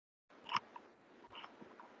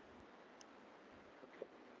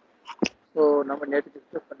So நம்ம நேற்று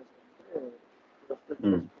discuss பண்ணது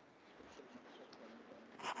ம்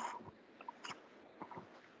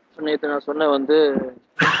நேற்று நான் சொன்ன வந்து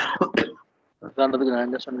உதாரணத்துக்கு நான்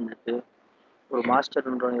என்ன சொன்னேன் நேற்று, ஒரு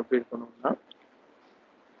மாஸ்டர்ன்றவங்க எப்படி இருக்கணும்னா,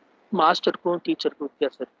 மாஸ்டருக்கும் டீச்சருக்கும்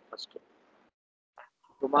வித்தியாசம் இருக்கு. ஃபர்ஸ்ட்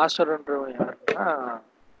ஒரு மாஸ்டர்ன்றவன் யாருன்னா,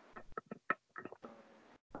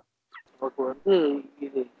 நமக்கு வந்து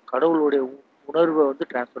இது கடவுளுடைய உணர்வை வந்து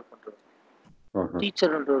டிரான்ஸ்ஃபர் பண்றது. ஆஹா.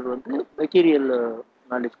 டீச்சர்ன்றவர் வந்து மெட்டீரியல்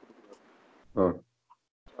நாலேஜ் கொடுக்குறது. ஆ.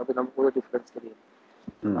 அது நமக்கு ஒரு டிஃப்ரென்ஸ் தெரியும்.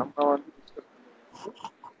 ம். நம்ம வந்து டிஸ்கஸ்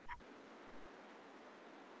பண்ணுறது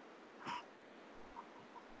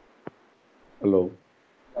ஹலோ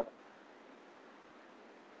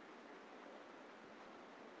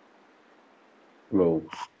ஹலோ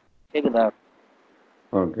கேக்குதா?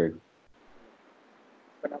 ஓகே.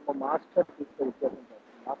 இப்போ நம்ம மாஸ்டர் டீச்சர் வித்தியாசம்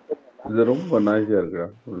பார்க்கணும். மாஸ்டர் இது ரொம்ப நாய்ஸியாக இருக்கா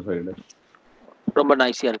ஒரு சைடு? ரொம்ப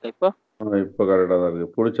நாய்ஸியாக இருக்கா இப்போ? இப்போ கரெக்டாக தான்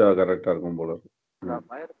இருக்குது. பிடிச்சா கரெக்டாக இருக்கும் போல இருக்கு.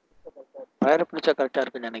 வயரை பிடிச்சா கரெக்டாக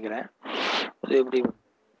இருக்குன்னு நினைக்கிறேன். அது எப்படி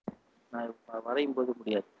நான் வரையும் போது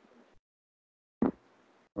முடியாது.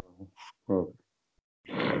 ஓகே.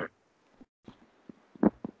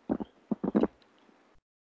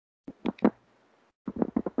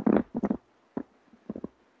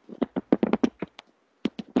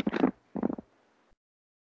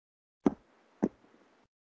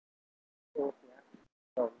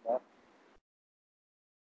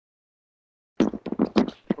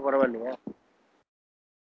 பரவாயில்லையா?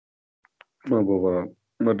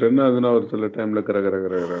 பட் என்ன ஆகுதுன்னா ஒரு சில டைமில்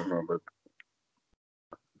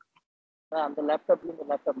அந்த லேப்டாப்ல இந்த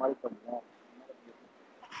லேப்டாப் மாறி பண்ணுங்க.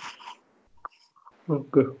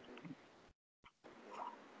 ஓகே.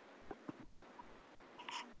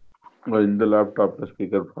 இந்த லேப்டாப்ல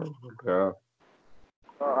ஸ்பீக்கர் பண்ணுறியா?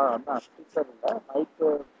 ஸ்பீக்கர் இல்லை, மைக்கு.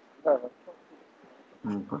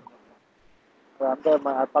 அந்த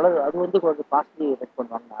கலர் அது வந்து கொஞ்சம் காஸ்ட்லி ரெட்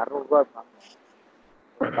பண்ணுவாங்க. 600 ரூபா வாங்க.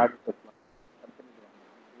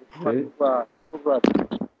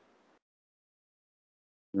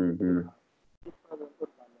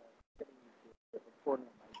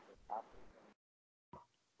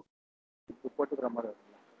 போட்டுக்கிற மாதிரி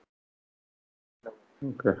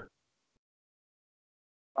ஓகே.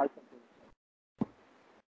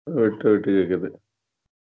 விட்டு விட்டு கேட்குது.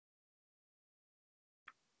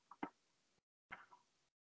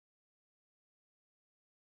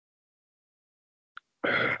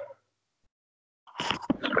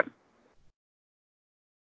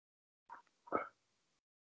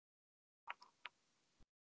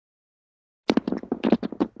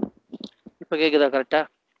 இப்போ கேட்குதா கரெக்டா?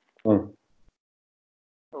 ம்.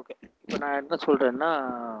 ஓகே. இப்போ நான் என்ன சொல்கிறேன்னா,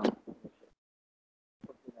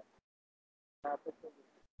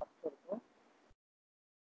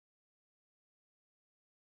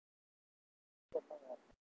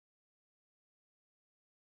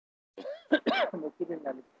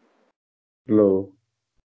 ஹலோ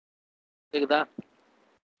கேக்குதா?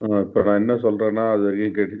 இப்போ நான் என்ன சொல்கிறேன்னா அது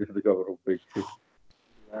வரைக்கும் கேட்டுக்கிறதுக்கு அப்புறம் போயிடுச்சு.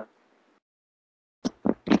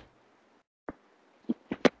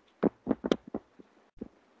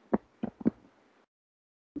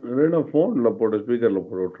 இல்லைன்னா ஃபோனில் போட்டு ஸ்பீக்கரில்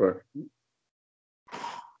போட்டு விட்றேன்.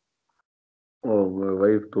 ஓ உங்கள்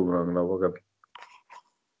ஒய்ஃப் தூங்குறாங்களா பக்கத்தில்?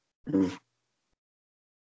 ம்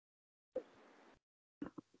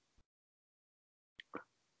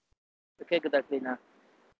கேக்குதா கிளீனா?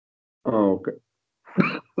 ஓகே.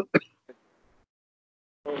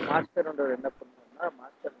 மாஸ்டர்ன்றவர் என்ன பண்ணுவாங்கன்னா,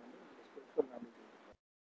 மாஸ்டர் வந்து ஸ்பிரிச்சுவல் நாலேஜ்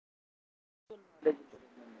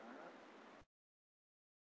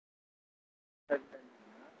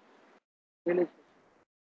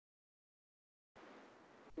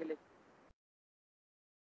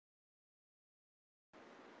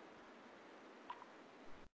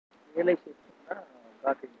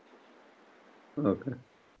ஓகே.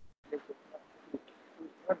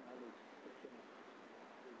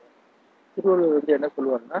 திருவள்ளுவர் வந்து என்ன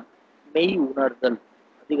சொல்லுவாருன்னா, மெய் உணர்தல்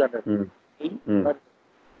அதிகாரம். மெய் உணர்தல்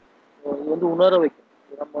இது வந்து உணர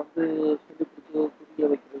வைக்கணும். நம்ம வந்து சொல்லி கொடுத்து புரிய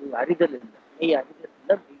வைக்கிறது அறிதல் இல்லை. மெய் அறிதல்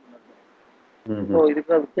இல்லை, மெய் உணர்தல். ஸோ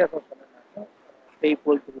இதுக்கு வித்தியாசம் சொன்னாங்க. பேய்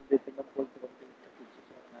போல் திருந்து பின்னம் போல் திறந்து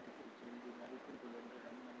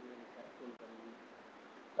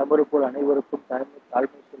தமறு போல் அனைவருக்கும்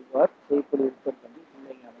தாழ்மை சொல்வார். செய்பொல் இருக்க பண்ணி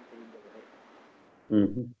உண்மை ஞானம் தெரிந்தவரே.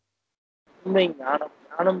 உண்மை ஞானம்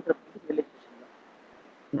ஞானம்ன்றது ரியலைசேஷன் தான்.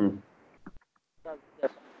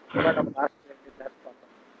 வித்தியாசம் நம்ம லாஸ்ட் 2 கிளாஸ்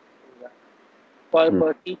பார்த்தோம். இப்போ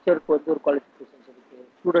டீச்சருக்கு வந்து ஒரு குவாலிஃபிகேஷன்ஸ் இருக்கு,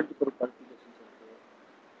 ஸ்டூடெண்ட்டுக்கு ஒரு குவாலிஃபிகேஷன்ஸ் இருக்கு.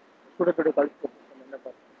 ஸ்டூடெண்டோட குவாலிஃபிகேஷன் என்ன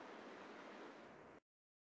பார்த்தோம்?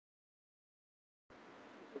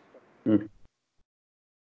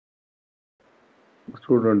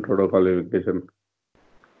 ஸ்டூடெண்ட்டோட குவாலிஃபிகேஷன்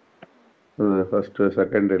ஃபர்ஸ்ட்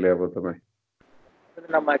செகண்ட் இல்லையா பார்த்தோமே.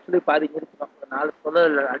 நம்ம ஆக்சுவலி பாதி இருக்கணும். 4 சொல்ல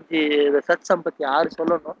இல்லை, 5 சத் சம்பத்தி 6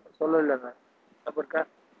 சொல்லணும், சொல்ல இல்லைங்க. அப்போ இருக்கா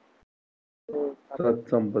சத்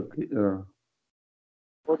சம்பத்தி.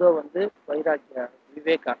 பொதுவாக வந்து வைராக்கியா,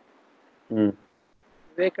 விவேகா.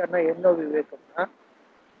 விவேகான்னா என்ன விவேகம்னா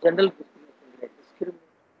ஜெனரல்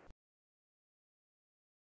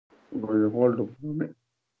கொஞ்சம் ஹோல்டு பண்ணுமே,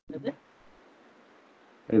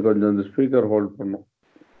 கொஞ்சம் இந்த ஸ்பீக்கர் ஹோல்ட் பண்ணும்.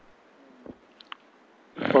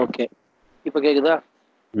 ஓகே, இப்போ கேக்குதா?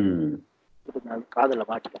 காதில்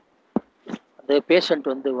மாட்டிட்டேன். அந்த பேஷண்ட்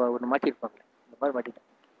வந்து ஒன்று மாட்டிருப்பாங்க, இந்த மாதிரி மாட்டிட்டேன்.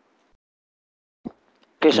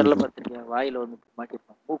 பேஷண்ட்ல பார்த்துருக்கேன், வாயில வந்து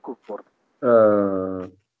மாட்டிருப்பாங்க, மூக்கு போடுறது,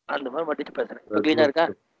 அந்த மாதிரி மாட்டிட்டு பேசுறேன். இப்போ கிளீனா இருக்கா?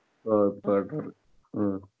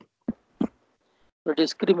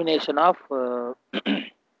 Discrimination of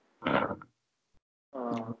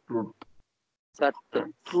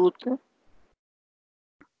truth.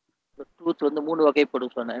 ட்ரூத் வந்து 3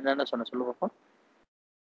 வகைப்படும் சொன்னேன். என்னென்ன சொன்ன சொல்லு பார்ப்போம்.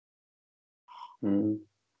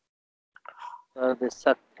 அதாவது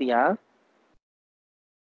சத்தியா.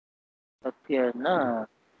 சத்தியன்னா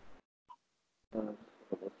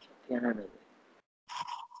சத்தியான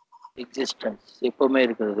எக்ஸிஸ்டன்ஸ், எப்பவுமே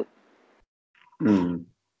இருக்கிறது.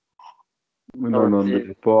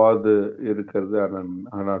 எப்போது இருக்கிறது,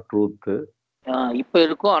 ஆனா ட்ரூத் இப்ப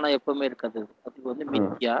இருக்கும் ஆனா எப்பவுமே இருக்காது. அது வந்து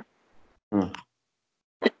மித்யா.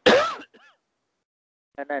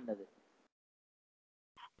 என்னது?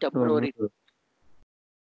 Temporary truth.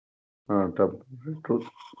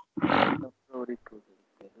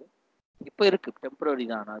 இப்ப இருக்கு, டெம்பரரி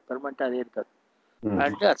தான், ஆனா பெர்மனன்ட்டா அதே இருக்காது.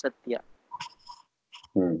 அண்ட் அசத்தியா.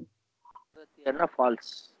 அசத்தியானா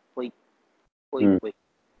ஃபால்ஸ், பொய், பொய் பொய்.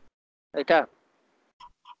 ரைட்டா?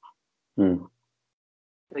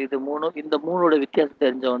 இது 3, இந்த 3ஓட வித்தியாசம்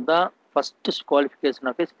தெரிஞ்சவன் தான் first qualification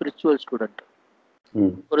of spiritual student.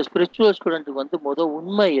 ஒரு ஸ்பிரிச்சுவல் ஸ்டூடெண்ட்டுக்கு வந்து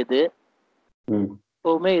உண்மை எது,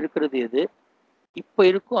 எப்பவுமே இருக்கிறது எது, இப்ப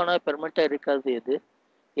இருக்கும் ஆனா பெர்மனண்டா இருக்காது எது,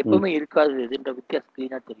 எப்பவுமே இருக்காது எதுன்ற வித்தியாசம்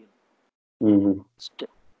கிளீனா தெரியும்.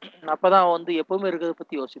 அப்பதான் அவன் வந்து எப்பவுமே இருக்கிறத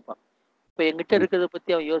பத்தி யோசிப்பான். இப்ப எங்கிட்ட இருக்கிறத பத்தி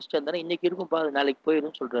அவன் யோசிச்சா இருந்தானே இன்னைக்கு இருக்கும் பாரு, நாளைக்கு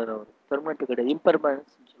போயிடும் சொல்றாரு அவர். பெர்மனன்ட் கிடையாது,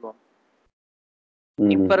 இம்பெர்மனன்ஸ் சொல்லுவாங்க.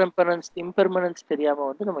 இம்பெர்மனன்ஸ் தெரியாம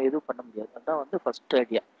வந்து நம்ம எதுவும் பண்ண முடியாது. அதான் வந்து ஃபர்ஸ்ட்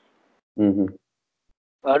ஐடியா.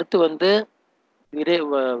 அடுத்து வந்து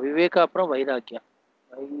விவேகா, அப்புறம் வைராக்கியம்.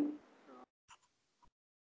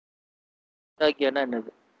 வைராக்கியம்னா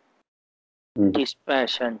என்னது?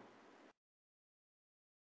 டிஸ்பேஷன்.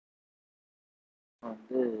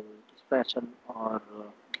 வந்து டிஸ்பேஷன் ஆர்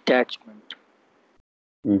டிட்டாச்மெண்ட்.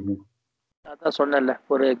 அதான் சொன்னேன்ல,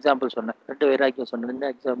 ஒரு எக்ஸாம்பிள் சொன்னேன், 2 வைராக்கியம் சொன்னேன்.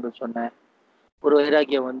 என்ன எக்ஸாம்பிள் சொன்னேன்? ஒரு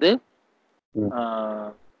வைராக்கியம் வந்து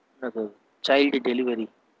சைல்டு டெலிவரி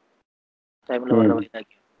டைம்ல வர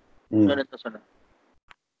வைராக்கியம். என்ன சொன்னேன்?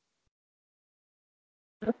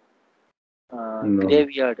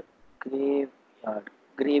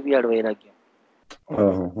 கிரேவியார்டு வைராக்கியம்.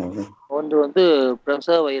 ஒன்று வந்து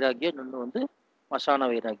பிரசவ வைராக்கியம், இன்னொன்று வந்து மசான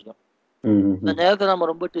வைராக்கியம். இந்த நேரத்தில் நம்ம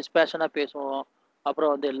ரொம்ப டிஸ்பேஷனா பேசுவோம்.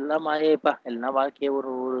 அப்புறம் வந்து எல்லாம் மாயேப்பா, எல்லாம் வாழ்க்கையே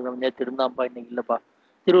ஒரு நேற்று இருந்தாப்பா, இன்னைக்கு இல்லப்பா.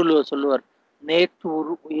 திருவள்ளுவர் சொல்லுவார், நேற்று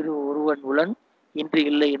ஒருவன் உளன், இன்று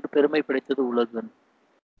இல்லை என்று பெருமை படைத்தது உலகன்.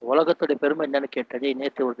 உலகத்தோட பெருமை என்னன்னு கேட்டதே,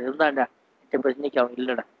 நேற்று ஒருத்தர் இருந்தாண்டா, இன்னைக்கு அவன்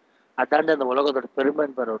இல்லடா, அதாண்ட அந்த உலகத்தோட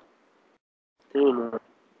பெருமைன்னு பாரு திருவள்ளுவர்.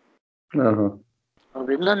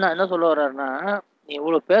 அவர் என்ன சொல்ல வர்றாருன்னா, நீ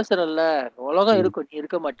இவ்வளவு பேசுறல்ல, உலகம் இருக்கும், நீ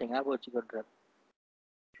இருக்க மாட்டேங்க வச்சுக்கொன்ற.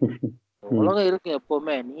 உலகம் இருக்கும்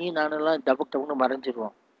எப்பவுமே, நீ நானெல்லாம் டபுன்னு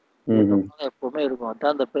மறைஞ்சிருவோம். உலகம் எப்பவுமே இருக்கும்.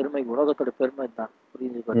 அதான் அந்த பெருமை, உலகத்தோட பெருமை தான்.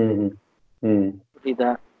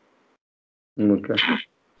 புரியுதா?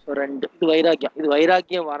 இது வைராக்கியம். இது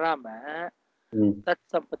வைராக்கியம் வராம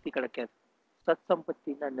சத் சம்பத்தி கிடைக்காது. சத்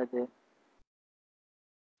சம்பத்தின்னா என்னது?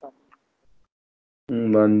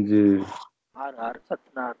 6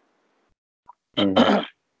 சத்னா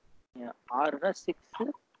 6னா 6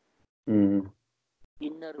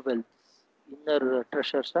 இன்னர் வெல்த், இன்னர்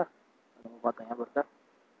ட்ரெஷர்ஸா பார்த்தேன், ஞாபகம் இருக்கா?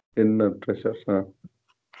 இன்னர் ட்ரெஷர்ஸா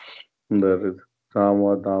இந்த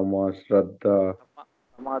சாமதாமா, ஸ்ரத்தா,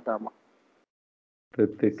 சமாதாமா,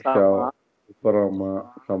 திதிக்ஷா, பரமா,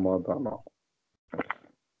 சமாதானம்.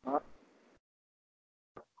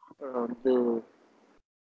 வந்து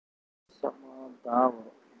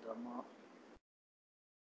சமாதாமா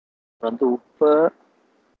வந்து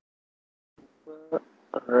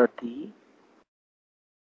ரதி,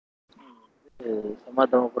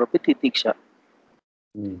 சமாதானம் பிறப்பு திதிக்ஷா.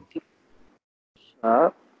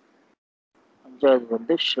 5வது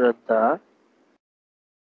வந்து ஸ்ரத்தா,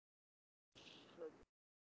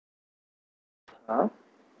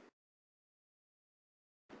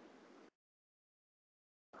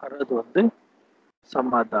 வர்றது வந்து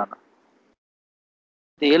சமாதானம்.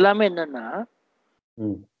 இது எல்லாமே என்னன்னா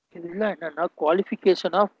இதெல்லாம் என்னன்னா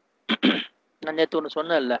குவாலிஃபிகேஷன் ஆஃப் நான் நேற்று ஒன்று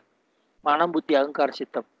சொன்னேன்ல, மனம் புத்தி அகங்கார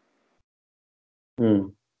சித்தம்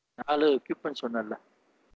 4 எக்யூப்மெண்ட் சொன்னேன்ல,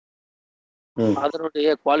 அதனுடைய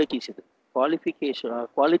குவாலிட்டிஸ் இது.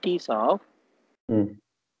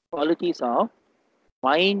 Qualities of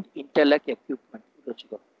mind intellect equipment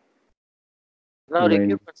வச்சுக்கோ. அதான் ஒரு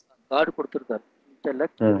எக்யூப்மெண்ட்ஸ் தான் கார்டு கொடுத்துருக்காரு.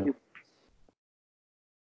 இன்டெலெக்ட்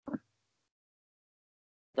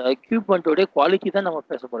இந்த எக்யூப்மெண்ட்டோடைய குவாலிட்டி தான் நம்ம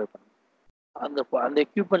பேச போறோம். அந்த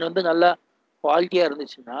எக்யூப்மெண்ட் வந்து நல்லா குவாலிட்டியா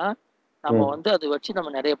இருந்துச்சுன்னா நம்ம வந்து அதை வச்சு நம்ம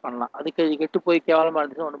நிறைய பண்ணலாம். அதுக்கு கெட்டு போய் கேவலமா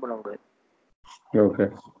இருந்துச்சுன்னா ஒன்றும் பண்ண முடியாது. Okay.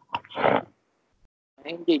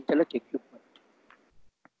 Mind intellect equipment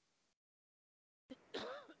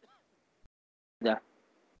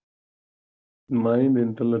mind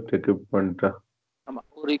intellect equipment. ஆமா,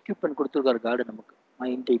 ஒரு எக்யூப்மெண்ட் கொடுத்துருக்காரு கார்டு நமக்கு.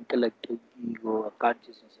 மைண்ட் இன்டெலெக்ட் ஈகோ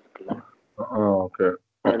கான்சியஸ்னஸ் இருக்குல்ல. ஓகே.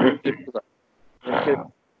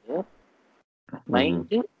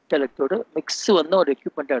 மைண்ட் இன்டெலெக்டோட மிக்ஸ் வந்து ஒரு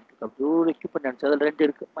எக்யூப்மெண்ட் எடுத்துக்கோ. ஒரு எக்யூப்மெண்ட் எடுத்து அதில் 2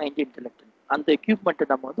 இருக்கு, மைண்ட் இன்டெலெக்ட். அந்த எக்யூப்மெண்ட்டை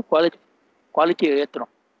நம்ம வந்து குவாலிட்டியை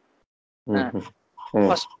ஏற்றுறோம்.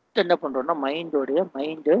 ஃபர்ஸ்ட் என்ன பண்றோம்னா மைண்டு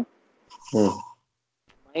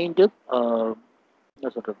என்ன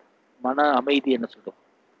சொல்றது, மன அமைதி என்ன சொல்றோம்,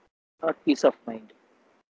 பீஸ் ஆஃப் மைண்ட்.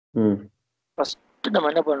 ஃபர்ஸ்ட் நம்ம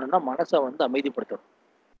என்ன பண்ணணும்னா மனசை வந்து அமைதிப்படுத்தணும்.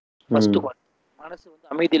 ஃபர்ஸ்ட் மனசு வந்து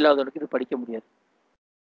அமைதி இல்லாதவனுக்கு இது படிக்க முடியாது.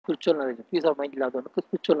 Spiritual knowledge, piece of mind இல்லாதவனுக்கு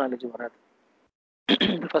ஸ்பிரிச்சுவல் நாலேஜ் வராது.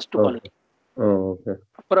 First quality.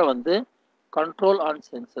 அப்புறம் வந்து கண்ட்ரோல் ஆன்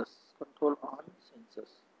சென்சஸ்.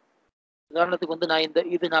 உதாரணத்துக்கு வந்து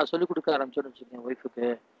நான் சொல்லிக் கொடுக்க ஆரம்பிச்சோன்னு வச்சுக்கேன் ஒய்ஃபுக்கு.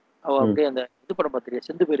 அவ அப்படியே அந்த இது படம் பார்த்துருக்கியா,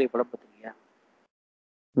 செந்து பேரை படம் பார்த்துருக்கியா?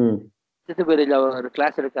 செந்து பேரையில் அவர் ஒரு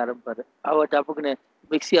கிளாஸ் எடுக்க ஆரம்பிப்பாரு. அவ டப்புக்குன்னு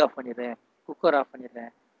மிக்ஸி ஆஃப் பண்ணிடுறேன், குக்கர் ஆஃப்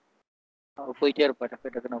பண்ணிடுறேன், அவ போயிட்டே இருப்பாரு.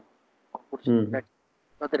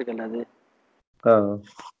 பார்த்துருக்கல அது.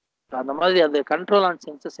 அந்த மாதிரி அந்த கண்ட்ரோல் ஆன்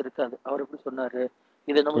சென்சஸ் இருக்காது. அவர் எப்படி சொன்னாரு,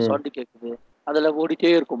 இது நம்ம சவுண்டு கேட்குது, அதுல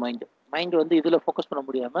ஓடிட்டே இருக்கும் மைண்ட் வந்து இதுல ஃபோக்கஸ் பண்ண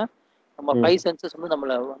முடியாம நம்ம 5 சென்சஸ் வந்து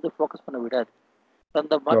நம்மள வந்து ஃபோக்கஸ் பண்ண விடாது.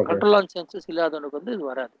 அந்த கண்ட்ரோல் ஆன் சென்சஸ் இல்லாதவனுக்கு வந்து இது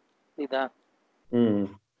வராது. புரியுதா?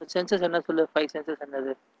 சென்சஸ் என்ன சொல்லு, 5 சென்சஸ்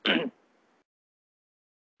என்னது?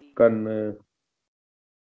 கண்ணு,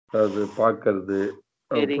 அது பார்க்கிறது,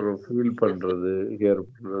 அப்புறம் ஃபீல் பண்றது, ஹியர்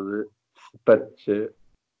பண்றது, டச்,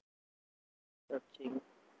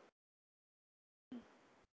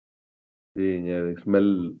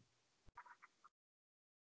 ஸ்மெல்,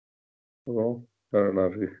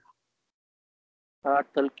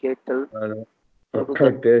 பார்த்தல், கேட்டல்,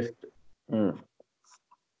 டேஸ்ட்.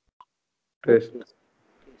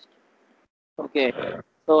 ஓகே.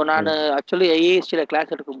 ஸோ நான் ஆக்சுவலி ஐஏஎஸ்டியில்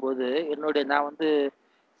கிளாஸ் எடுக்கும்போது நான் வந்து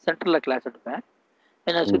சென்டரில் கிளாஸ் எடுப்பேன்.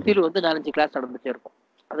 என்னை சுற்றிலும் வந்து 4-5 கிளாஸ் நடந்துகிட்டே இருக்கும்.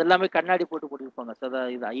 அது எல்லாமே கண்ணாடி போட்டு போட்டிருப்பாங்க. ஸோ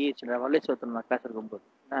இது ஐஏஎஸ்டியில் வல்லேஸ்வரத்தில் நான் கிளாஸ் எடுக்கும்போது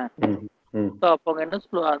ஸோ அப்போ அவங்க என்ன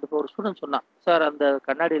சொல்லுவாங்க, அதுக்கு ஒரு ஸ்டூடெண்ட் சொன்னான், சார் அந்த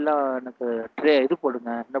கண்ணாடியெல்லாம் எனக்கு இது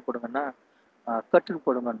போடுங்க, என்ன போடுங்கன்னா கர்டன்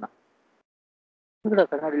போடுங்கன்னா. இதுடா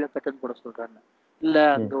கண்ணாடியில் கர்டன் போட சொல்கிறான்னு. இல்லை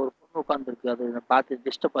அங்கே ஒரு பொண்ணு உட்காந்துருக்கு, அது நான் பார்த்து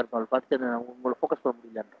டிஸ்டர்பாக இருக்கும், அதை பார்த்து உங்களை ஃபோக்கஸ் பண்ண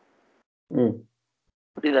முடியலன்ற.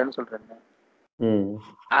 புரியுதான்னு சொல்றேன்.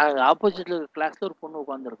 ஆப்போசிட்ல கிளாஸ்ல ஒரு பொண்ணு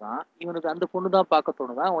உட்காந்துருக்கான். இவனுக்கு அந்த பொண்ணு தான் பார்க்க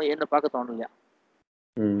தோணுதான், என்ன பார்க்க தோணலையா?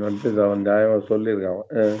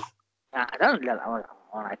 அதான் இல்ல, அவன்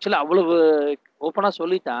ஆக்சுவலா அவ்வளவு ஓப்பனா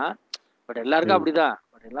சொல்லிட்டான். பட் எல்லாருக்கும் அப்படிதான்.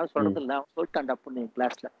 பட் எல்லாரும் சொல்றது இல்லை, அவன் சொல்லிட்டான்டா பொண்ணு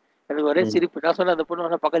கிளாஸ்ல. எனக்கு ஒரே சிரிப்பு. நான் சொன்ன அந்த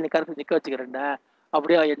பொண்ணு பக்கம் நிக்க வச்சுக்கிறேன்டா.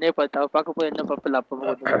 அப்படியே என்னைய பார்த்தா பார்க்க போய் என்ன பார்ப்பல. அப்ப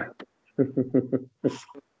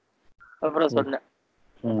அப்புறம் சொன்னேன்,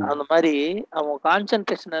 அந்த மாதிரி அவன்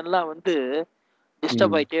கான்சென்ட்ரேஷன் எல்லாம் வந்து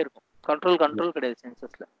டிஸ்டர்ப் ஆயிட்டே இருக்கும். கண்ட்ரோல் கிடையாது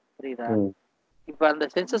சென்சஸ்ல. புரியுதா? இப்ப அந்த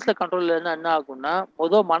சென்சஸ்ல கண்ட்ரோல் இல்லைன்னா என்ன ஆகும்னா,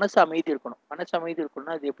 மனசு அமைதி இருக்கணும். மனசு அமைதி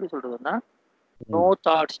இருக்கணும்னா இது எப்படி சொல்றதுன்னா, நோ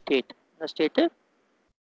தாட் ஸ்டேட். என்ன ஸ்டேட்?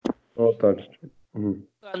 No thought state.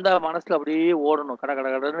 அந்த மனசுல அப்படியே ஓடணும்.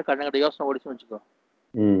 கடன்னு கண்ண யோசனை ஓடிச்சுன்னு வச்சுக்கோ.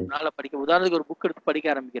 நாளை படிக்க உதாரணத்துக்கு ஒரு புக் எடுத்து படிக்க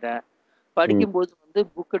ஆரம்பிக்கிற. படிக்கும்போது வந்து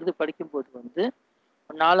புக் எடுத்து படிக்கும்போது வந்து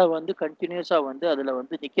நாளை வந்து கண்டினியூஸா வந்து அதுல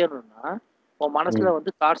வந்து நிக்கணும்னா உன் மனசுல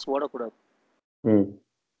வந்து தாட்ஸ் ஓடக்கூடாது.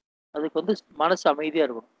 அதுக்கு வந்து மனசு அமைதியா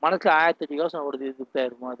இருக்கணும். மனசுல 1008 யோசனை ஓடுது, இது இப்படி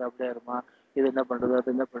ஆயிருமா, அது அப்படி ஆயிருமா, இது என்ன பண்றது, அது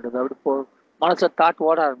என்ன பண்றது, அப்படி மனசுல தாட்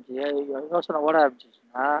ஓட யோசனை ஓட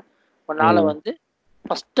ஆரம்பிச்சிச்சுன்னா நாளை வந்து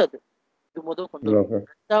ஃபர்ஸ்ட் அது இது முதல் கொண்டு வரும்.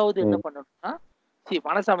 2வது என்ன பண்ணணும்னா,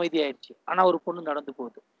 மனசு அமைதி ஆயிடுச்சு, ஆனா ஒரு பொண்ணு நடந்து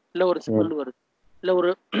போகுது, இல்ல ஒரு ஸ்மெல் வருது, இல்ல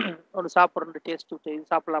ஒரு சாப்பிட்ற டேஸ்ட், இது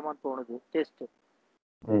சாப்பிடலாமான்னு தோணுது, டேஸ்ட்,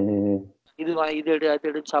 இது எடு அது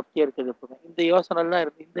எடுத்து சாப்பிட்டே இருக்குது. எப்பவுமே இந்த யோசனை எல்லாம்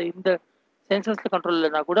இருக்கு. இந்த சென்சஸ்ல கண்ட்ரோல்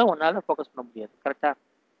இல்லைன்னா கூட உன்னால ஃபோக்கஸ் பண்ண முடியாது. கரெக்டா?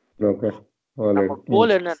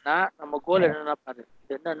 நம்ம கோல் என்னன்னா பாரு,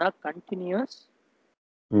 இது என்னன்னா continuous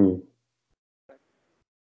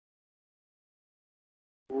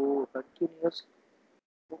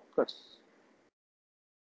focus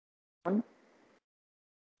on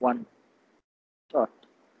one thought.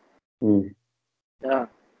 Yeah.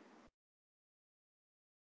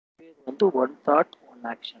 இது வந்து ஒன் தாட் ஒன்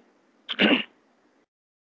ஆக்ஷன்.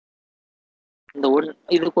 இந்த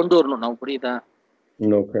இது கொண்டு வரணும் நம்ம, புரியுதா?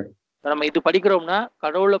 நம்ம இது படிக்கிறோம்னா,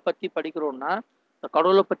 கடவுளை பத்தி படிக்கிறோம்னா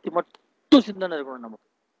கடவுளை பத்தி மட்டும் சிந்தனை இருக்கணும் நமக்கு.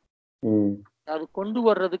 அது கொண்டு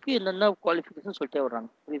வர்றதுக்கு என்னென்ன குவாலிஃபிகேஷன் சொல்லிட்டே வர்றாங்க,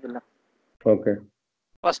 புரியுதுல்ல?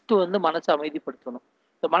 ஃபர்ஸ்ட் வந்து மனசை அமைதிப்படுத்தணும்.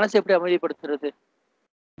 இந்த மனசை எப்படி அமைதிப்படுத்துறது?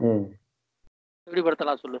 எப்படி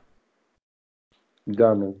படுத்தலாம் சொல்லு?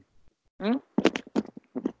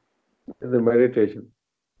 இது மெடிடேஷன்.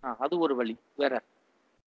 அது ஒரு வழி. வேற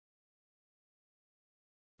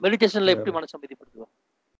மெடிடேஷன்ல எப்படி மனசை அமைதிப்படுத்துவோம்?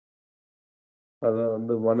 அத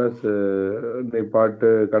வந்து மனசு நீ பாட்டு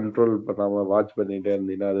கண்ட்ரோல் பண்ணாம வாட்ச் பண்ணிட்டே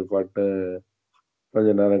இருந்தீங்கன்னா அது பாட்டு கொஞ்ச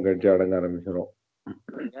நேரம் கழிச்சு அடங்க ஆரம்பிச்சிடும்.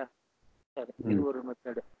 இது ஒரு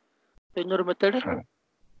மெத்தட். இன்னொரு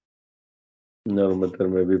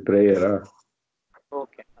மெத்தட் மேபி பிரேயரா.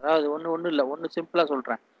 ஓகே, அதாவது ஒண்ணு இல்ல, ஒண்ணு சிம்பிளா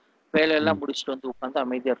சொல்றேன். வேலையெல்லாம் முடிச்சுட்டு வந்து உட்காந்து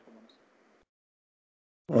அமைதியா இருக்கும்.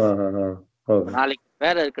 நாளைக்கு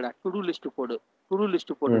வேலை இருக்குடா, டு டூ லிஸ்ட் போடு. டு டூ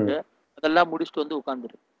லிஸ்ட் போட்டுட்டு அதெல்லாம் முடிச்சுட்டு வந்து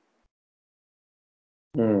உட்காந்துரு.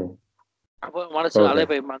 அப்போ மனசு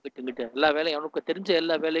அலைபயமாக்கிட்டு எல்லா வேலையும் உனக்கு தெரிஞ்ச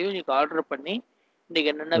எல்லா வேலையும் நீ ஆர்டர் பண்ணி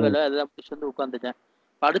இன்னைக்கு என்னென்ன வேலை அதெல்லாம் முடிச்சுட்டு வந்து உட்காந்துட்டேன்.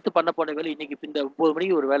 அடுத்து பண்ண போன வேலை இன்னைக்கு இந்த 9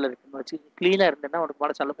 மணிக்கு ஒரு வேலை இருக்குன்னு வச்சு கிளீனா இருந்தேன்னா உனக்கு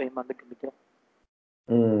மனசு அலைபயமாக்கிட்டு.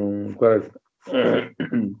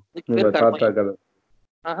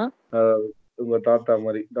 உங்க தாத்தா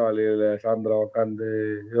மாதிரி காலையில சாயந்தரம் உட்காந்து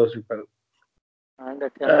யோசிப்பாரு.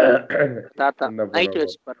 தாத்தா நைட்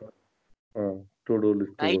யோசிப்பாரு.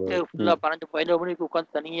 நைட்டு ஃபுல்லா 12 மணிக்கு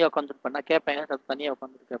உட்காந்து தனியா உட்காந்துருப்பேன். நான் கேட்பேன், தனியா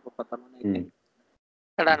உட்காந்துருக்கேன் எப்போ பார்த்தாலும்.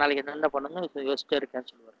 ஏடா நாளைக்கு என்ன பண்ணணும்னு யோசிச்சுட்டே இருக்கேன்னு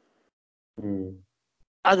சொல்லுவாரு.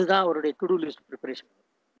 அதுதான் அவருடைய டு டூ லிஸ்ட் ப்ரிப்பரேஷன்.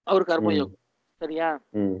 அவரு கர்மயோகம். சரியா?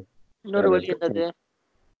 இன்னொரு வழி என்னது?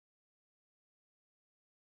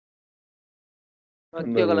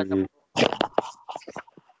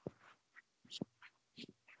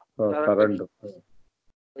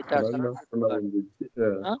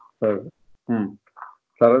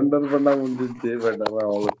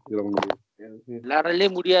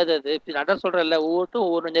 எல்லாராலையும் முடியாது அது. அதான் சொல்றேன்ல, ஒவ்வொருத்தரும்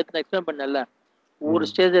ஒவ்வொரு நேரத்துல எக்ஸ்பிளைன் பண்ணல, ஒவ்வொரு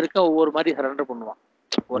ஸ்டேஜ் இருக்க ஒவ்வொரு மாதிரி சரண்டர் பண்ணுவான்.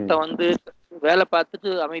 ஒருத்தன் வந்து வேலை பார்த்துட்டு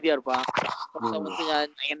அமைதியா இருப்பான். ஒருத்தன் வந்து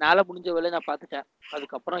என்னால முடிஞ்ச வேலையை நான் பார்த்துட்டேன்,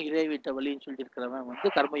 அதுக்கப்புறம் இறை வீட்ட வழின்னு சொல்லிட்டு இருக்கிறவன் வந்து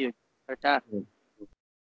கர்மயோகி. கரெக்டா?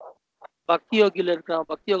 பக்தி யோகியில இருக்கான்.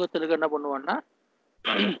 பக்தி யோகத்துல இருக்க என்ன பண்ணுவான்னா,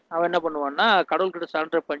 அவன் என்ன பண்ணுவான்னா கடவுள்கிட்ட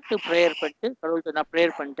சரண்டர் பண்ணிட்டு ப்ரேயர் பண்ணிட்டு கடவுள்கிட்ட நான்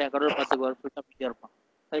ப்ரேயர் பண்ணிட்டேன், கடவுள் பார்த்துக்குவாரு சொல்லிட்டு அமைதியா இருப்பான்.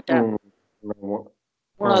 ரைட்டா?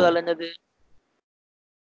 மூணாவது ஆள் என்னது?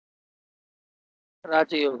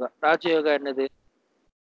 ராஜயோகா. ராஜயோகா என்னது?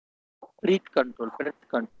 Breath control, breadth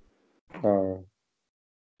control.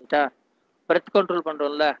 Breadth control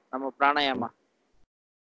பண்றோம்ல நம்ம, பிராணாயாமா.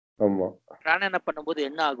 பிராணாயாமம் பண்ணும்போது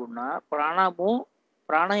என்ன ஆகும்னா, பிராணானா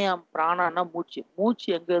மூச்சு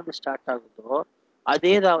எங்க இருந்து ஸ்டார்ட் ஆகுதோ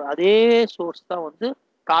அதே சோர்ஸ் தான் வந்து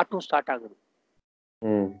தாட்டும் ஸ்டார்ட் ஆகுது.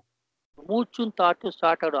 மூச்சும் தாட்டும்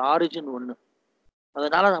ஸ்டார்ட் ஆகுது, ஆரிஜின் ஒண்ணு.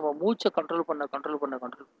 அதனால நம்ம மூச்சை கண்ட்ரோல் பண்ண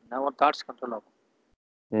ஒரு தாட்ஸ் கண்ட்ரோல் ஆகும்.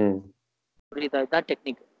 புரியுதா? இதுதான்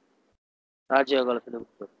டெக்னிக் ராஜயோகால சொல்லி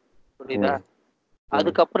கொடுத்தது. புரியுதா?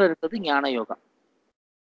 அதுக்கப்புறம் இருக்கிறது ஞான யோகா.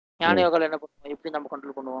 ஞான யோகால என்ன பண்ணுவோம், எப்படி நம்ம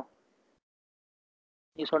கண்ட்ரோல் பண்ணுவோம்?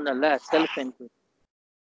 நீ சொன்னல செல்ஃப் என்கொயரி.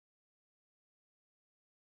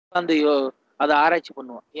 அந்த அதை ஆராய்ச்சி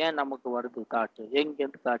பண்ணுவோம். ஏன் நமக்கு வருது தாட்டு, எங்க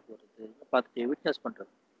இருந்து தாட்டு வருது பார்த்துட்டு விட்னஸ்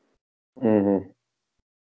பண்றது.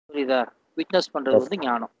 புரியுதா? விட்னஸ் பண்றது வந்து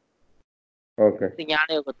ஞானம். இது ஞான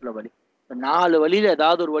யோகத்துல வழி. 4 வழியில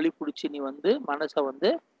ஏதாவது ஒரு வழி பிடிச்சி நீ வந்து மனசை வந்து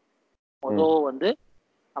வந்து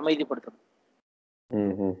அமைதிப்படுத்தணும்.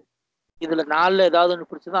 இதுல 4ல ஏதாவது ஒண்ணு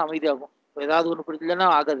பிடிச்சதான் அமைதியாகும். ஏதாவது ஒண்ணு பிடிக்கலன்னா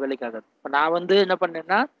ஆகாது, வேலைக்கு ஆகாது. இப்ப நான் வந்து என்ன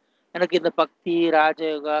பண்ணேன்னா, எனக்கு இந்த பக்தி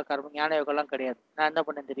ராஜயோகா கர்ம ஞான யோகா எல்லாம் கிடையாது. நான் என்ன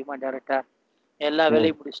பண்ணேன் தெரியுமா? டைரக்டா எல்லா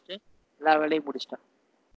வேலையும் முடிச்சிட்டேன்.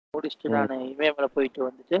 நான் இமயமலை போயிட்டு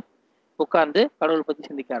வந்துட்டு உட்காந்து கடவுளை பத்தி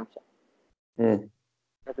சிந்திக்க ஆரம்பிச்சேன்.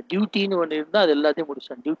 எனக்கு டியூட்டின்னு ஒண்ணு இருந்தா அது எல்லாத்தையும்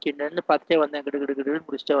முடிச்சேன். டியூட்டி என்னன்னு பார்த்துட்டே வந்தேன், கிடு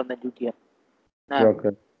முடிச்சுட்டே வந்தேன் டியூட்டியை.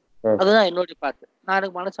 அதுதான் என்னுடைய பார்த்து நான்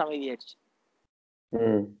எனக்கு மனசு அமைதியாயிடுச்சு.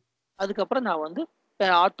 அதுக்கப்புறம் நான் வந்து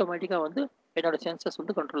ஆட்டோமேட்டிக்கா வந்து என்னோட சென்சஸ்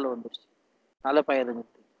வந்து கண்ட்ரோல்ல வந்துருச்சு. நல்ல பயிர்.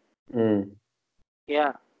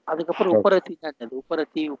 ஏன் அதுக்கப்புறம் உப்பரத்தின்னா என்னது?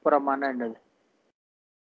 உப்பரமான என்னது?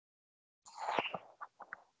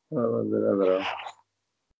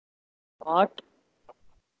 தாட்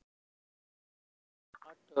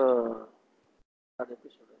அது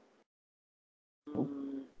எப்படி சொல்றது,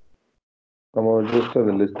 நம்ம ஜஸ்ட்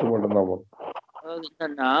அந்த லிஸ்ட் மட்டும் தான். அதாவது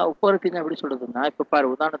என்னன்னா உப்பரத்தின்னா எப்படி சொல்றதுன்னா, இப்ப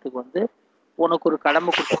பாரு உதாரணத்துக்கு வந்து உனக்கு ஒரு கடமை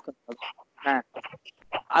கொடுத்துருக்காங்க,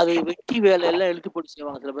 அது வெட்டி வேலையெல்லாம் எழுத்து போட்டு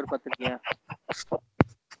செய்வாங்க சில பேர் பார்த்துருக்கியா.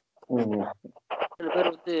 சில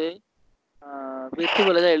பேர் வந்து வெட்டி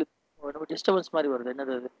வேலை தான் எழுத்து டிஸ்டர்பன்ஸ் மாதிரி வருது,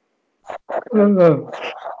 என்னது அது?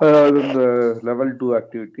 இந்த லெவல் 2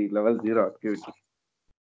 ஆக்டிவிட்டி, லெவல் 0 ஆக்டிவிட்டி,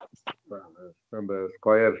 அந்த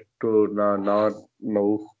square to not know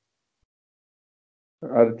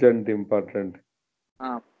urgent important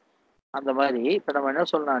அந்த மாதிரி. இப்ப நம்ம என்ன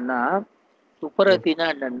சொல்லலாம்னா உப்பரத்தினா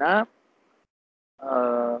என்னன்னா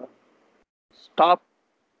stop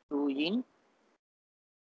doing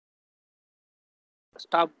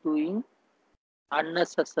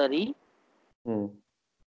unnecessary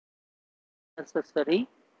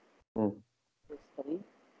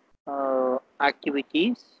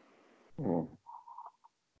activities.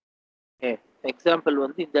 Example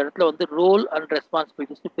வந்து இந்த இடத்துல வந்து ரோல் அண்ட்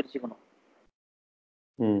ரெஸ்பான்சிபிலிட்டிஸ் பிரிச்சுக்கணும்.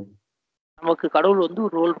 நமக்கு கடவுள் வந்து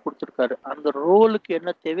ஒரு ரோல் கொடுத்துருக்காரு, அந்த ரோலுக்கு என்ன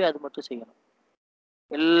தேவை அது மட்டும் செய்யணும்,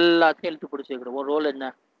 எல்லாத்தையும் எழுத்து பிடிச்சி வைக்கணும். ஒரு ரோல் என்ன,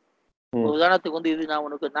 உதாரணத்துக்கு வந்து இது நான்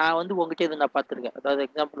வந்து உங்ககிட்ட இது நான் பார்த்துருக்கேன். அதாவது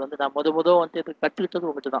எக்ஸாம்பிள் வந்து நான் வந்து இது கற்றுக்கிட்டது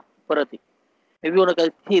உங்ககிட்ட தான் உப்பரத்தி. மேபி உனக்கு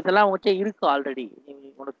இதெல்லாம் உங்ககிட்ட இருக்கு ஆல்ரெடி,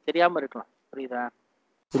 உனக்கு தெரியாம இருக்கலாம், புரியுதா?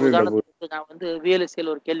 உதாரணத்துக்கு நான் வந்து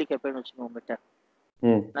விஎல்எஸ்சியில் ஒரு கேள்வி கேட்பேன்னு வச்சுக்கோங்க உங்ககிட்ட,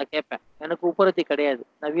 நான் கேட்பேன், எனக்கு உப்பரத்தி கிடையாது,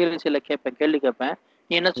 நான் விஎல்எஸ்சியில் கேட்பேன், கேள்வி கேட்பேன்,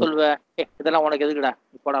 நீ என்ன சொல்வ, இதெல்லாம் உனக்கு எதுக்குடா,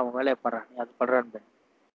 இப்போடா அவன் வேலையை படுறான், நீ அது படுறான்னு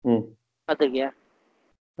பார்த்துருக்கியா?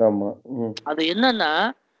 அது என்னன்னா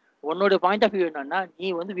உன்னோட பாயிண்ட் ஆஃப் வியூ என்னன்னா, நீ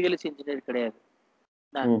வந்து விஎல்எஸ்சி இன்ஜினியர் கிடையாது,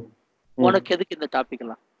 உனக்கு எதுக்கு இந்த டாபிக்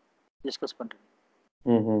எல்லாம் டிஸ்கஸ் பண்றேன்,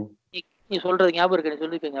 நீ சொல்றது ஞாபகம் இருக்க, நீ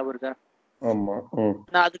சொல்லிருக்க ஞாபகம் இருக்கா?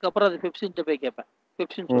 நான் அதுக்கப்புறம் அது பெப்சின்ட்டு போய் கேட்பேன்,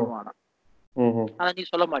 பெப்சின்னு சொல்லுவான், ஆனா நீ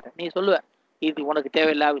சொல்ல மாட்டேன், நீ சொல்லுவ இது உனக்கு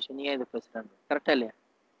தேவையில்லாத விஷயம், நீ ஏன் இது பேசுறாங்க, கரெக்டா இல்லையா?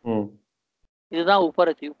 இதுதான்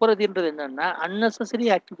உப்பரத்தி. உப்பரத்தின்றது என்னன்னா அன்னெசரி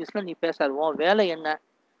ஆக்டிவிட்டிஸ்ல நீ பேசாது, உன் வேலை என்ன,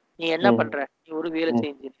 நீ என்ன பண்ற, நீ ஒரு விஎல்எஸ்சி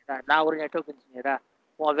இன்ஜினியரா, நான் ஒரு நெட்வொர்க் இன்ஜினியரா,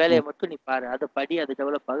 உன் வேலையை மட்டும் நீ பாரு, அதை படி, அதை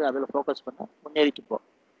டெவலப் ஆகு, அதுல ஃபோக்கஸ் பண்ண, முன்னேறிட்டு போ.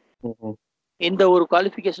 இந்த ஒரு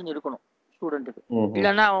குவாலிஃபிகேஷன் இருக்கணும் ஸ்டூடெண்ட்டுக்கு.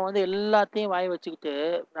 இல்லைன்னா அவன் வந்து எல்லாத்தையும் வாய வச்சுக்கிட்டு,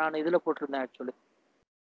 நான் இதுல போட்டிருந்தேன் ஆக்சுவலி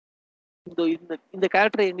இந்த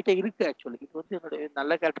கேரக்டர் என்கிட்ட இருக்கு, ஆக்சுவலி இது வந்து என்னுடைய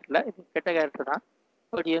நல்ல கேரக்டர் இல்லை, இது கெட்ட கேரக்டர் தான்,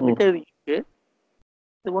 பட் என்கிட்ட இது இருக்கு,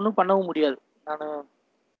 இது ஒன்றும் பண்ணவும் முடியாது, நான்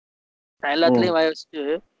எல்லாத்துலயும் வாய வச்சுட்டு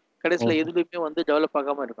கடைசியில எதுலையுமே வந்து டெவலப்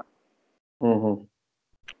ஆகாம இருப்பேன்.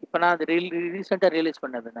 இப்ப நான் ரீசெண்டா ரியலைஸ்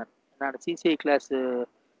பண்ணது, நான் சிசிஐ கிளாஸ்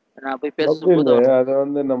நான் போய் பேசும்போது அது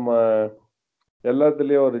வந்து நம்ம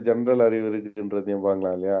எல்லாத்துலயும் ஒரு ஜெனரல் அறிவு இருக்குன்றதையும்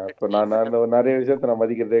பார்க்கலாம் இல்லையா. இப்ப நான் நிறைய விஷயத்த நான்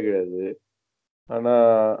மதிக்கிறதே கிடையாது, ஆனா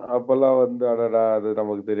அப்பெல்லாம் வந்து அடடா அது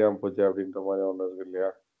நமக்கு தெரியாம போச்சு அப்படின்ற மாதிரி ஒண்ணு இருக்கு இல்லையா.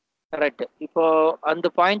 கரெக்ட். இப்போ அந்த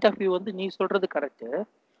பாயிண்ட் ஆஃப் வியூ வந்து நீ சொல்றது கரெக்ட்,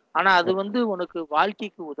 ஆனா அது வந்து உனக்கு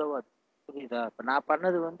வாழ்க்கைக்கு உதவாது, புரியுதா? இப்ப நான்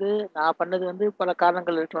பண்ணது வந்து பல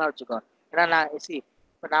காரணங்கள் இருக்கலாம் வச்சுக்கோ. ஏன்னா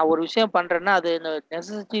நான் ஒரு விஷயம் பண்றேன்னா அது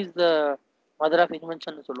necessity is the mother of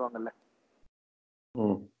invention சொல்லுவாங்கல்ல,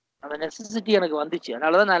 அந்த நெசசிட்டி எனக்கு வந்துச்சு,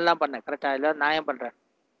 அதனாலதான் நான் எல்லாம் பண்ணேன், கரெக்டா? இல்ல நான் ஏன் பண்றேன்,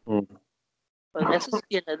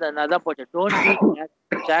 நெசசிட்டி என்னது, நான் தான் போட்டேன், don't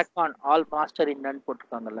B jack on all master in நன்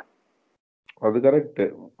போட்டிருக்காங்கல்ல. அது கரெக்ட்,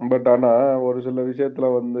 பட் ஆனா ஒரு சில விஷயத்துல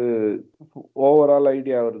வந்து ஓவரால்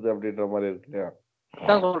ஐடியா வருது அப்படின்ற மாதிரி இருக்கு இல்லையா.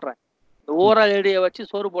 அதான் சொல்றேன், இந்த ஓவரால் ஐடியா வச்சு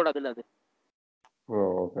சோறு போடாதுல்ல அது.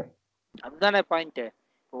 அதுதானே பாயிண்ட்.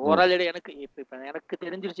 ஓவரால் ஐடியா எனக்கு இப்ப எனக்கு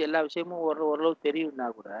தெரிஞ்சிருச்சு, எல்லா விஷயமும் ஓரளவு தெரியும்னா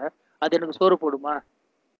கூட அது எனக்கு சோறு போடுமா?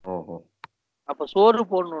 அப்ப சோறு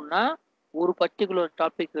போடணும்னா ஒரு பர்டிகுலர்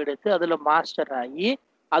டாபிக் எடுத்து அதுல மாஸ்டர் ஆகி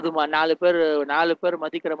அது 4 பேர்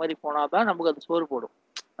மதிக்கிற மாதிரி போனாதான் நமக்கு அது சோறு போடும்.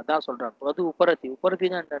 அதான் சொல்றேன், அது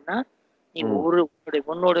உப்பரத்தினா என்னன்னா, நீ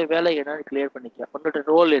உன்னோட வேலை என்னன்னு கிளியர் பண்ணிக்க, உன்னோட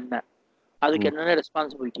ரோல் என்ன, அதுக்கு என்னென்ன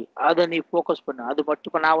ரெஸ்பான்சிபிலிட்டி, அதை நீ ஃபோக்கஸ் பண்ணு, அது மட்டும்.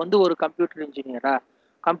 இப்போ நான் வந்து ஒரு கம்ப்யூட்டர்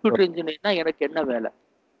இன்ஜினியர்னா எனக்கு என்ன வேலை,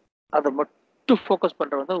 அதை மட்டும் ஃபோக்கஸ்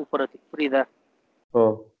பண்றது வந்து உப்பரத்தி, புரியுதா?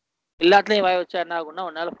 எல்லாத்துலயும் வாய வச்சா என்ன ஆகும்னா,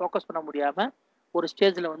 உன்னால ஃபோக்கஸ் பண்ண முடியாம ஒரு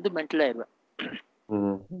ஸ்டேஜ்ல வந்து மென்டல் ஆயிடுவேன்,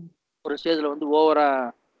 ஒரு ஸ்டேஜ்ல வந்து ஓவரா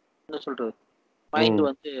என்ன சொல்றது, மைண்ட்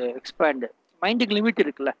வந்து எக்ஸ்பேண்ட், மைண்டுக்கு லிமிட்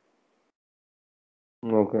இருக்குல்ல,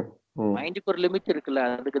 மைண்டுக்கு ஒரு லிமிட் இருக்குல்ல,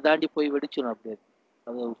 அதுக்கு தாண்டி போய் வெடிச்சிடும் அப்படியே.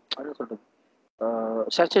 அது என்ன சொல்றது,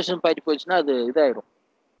 சச்சுவேஷன் பாயிட்டு போயிடுச்சுன்னா அது இதாயிடும்,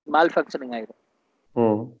 மால் ஃபங்க்ஷனிங் ஆயிடும்.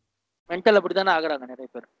 மென்டல் அப்படித்தானே ஆகுறாங்க நிறைய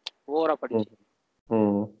பேர் ஓவரா படிச்சு.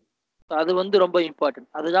 அது வந்து ரொம்ப இம்பார்ட்டன்ட்,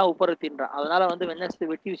 அதுதான் உப்பரத்தின்றான். அதனால வந்து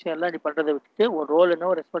வெட்டி விஷயம் எல்லாம் நீ பண்றதை விட்டுட்டு ஒரு ரோல் என்ன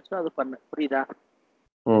ரெஸ்பான்ஸ் அது பண்ணு, புரியுதா?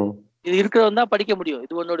 இது இருக்கிறவன் தான் படிக்க முடியும்,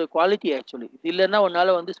 இது உன்னோட குவாலிட்டி ஆக்சுவலி. இது இல்லைன்னா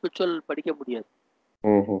உன்னால வந்து ஸ்பிரிச்சுவல் படிக்க முடியாது.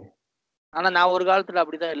 ஆனா நான் ஒரு காலத்துல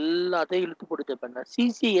அப்படிதான் எல்லாத்தையும் இழுத்து போட்டு பண்ணேன்.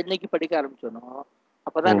 சிசி என்னைக்கு படிக்க ஆரம்பிச்சோனோ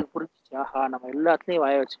அப்பதான் எனக்கு புரிஞ்சிச்சு, ஆஹா நம்ம எல்லாத்துலயும்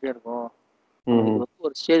வாய வச்சுட்டே இருக்கோம், இது வந்து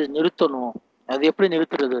ஒரு ஸ்டேஜ் நிறுத்தணும். அது எப்படி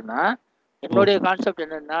நிறுத்துறதுன்னா, என்னுடைய கான்செப்ட்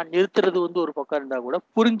என்னன்னா, நிறுத்துறது வந்து ஒரு பக்கம் இருந்தா கூட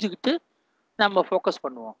புரிஞ்சுக்கிட்டு நம்ம ஃபோக்கஸ்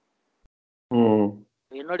பண்ணுவோம்.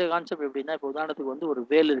 என்னுடைய கான்செப்ட் எப்படின்னா, இப்போ உதாரணத்துக்கு வந்து ஒரு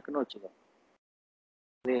வேல் இருக்குன்னு வச்சுக்கோ.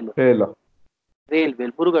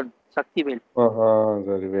 வேல் முருகன் சக்தி வேல்.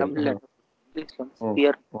 தமிழ்ல இங்கிலீஷ்ல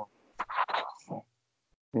ஸ்பியர்.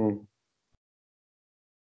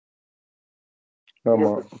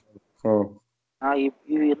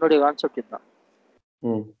 இது என்னுடைய கான்செப்ட் இதுதான்.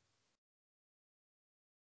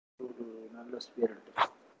 ஒரு நல்ல ஸ்பியர் எடுத்து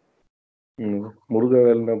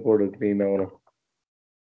முருகவேல்னா போடு கிளீனா வரும்.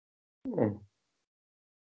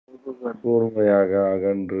 கூர்மையாக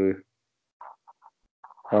அகன்று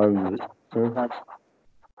ஆழ்ந்து.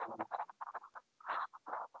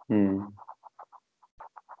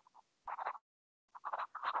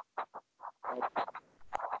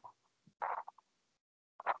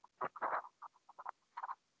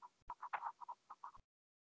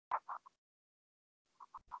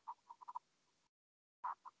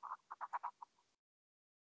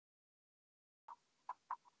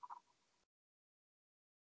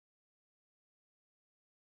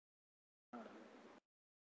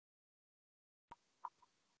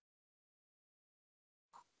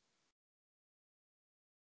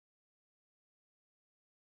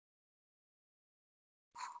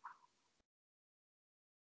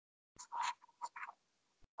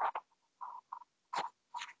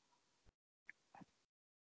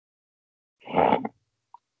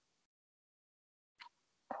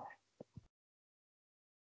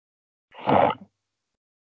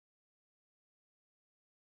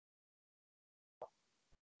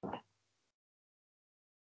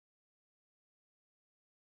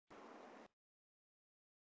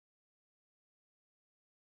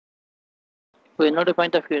 இப்போ என்னோட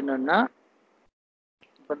பாயிண்ட் ஆஃப் வியூ என்னன்னா,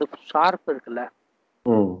 இப்போ இந்த ஷார்ப் இருக்குல்ல,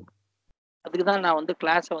 அதுக்கு தான் நான் வந்து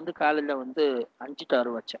கிளாஸை வந்து காலையில் வந்து 5 to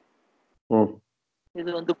 6 வச்சேன். இது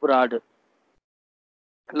வந்து ப்ராடு,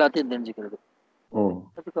 எல்லாத்தையும் தெரிஞ்சுக்கிறது.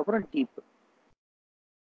 அதுக்கப்புறம் டீப்.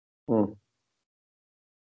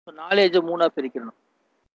 நாலேஜை 3ஆ பிரிக்கணும்: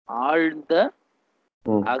 ஆழ்ந்த,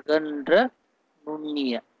 அகன்ற,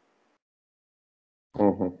 நுண்ணிய.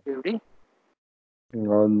 எப்படி?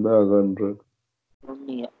 ஆழ்ந்த, அகன்ற,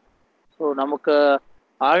 நுண்ணிய. ஸோ நமக்கு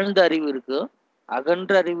ஆழ்ந்த அறிவு இருக்கு,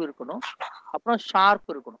 அகன்ற அறிவு இருக்கணும், அப்புறம்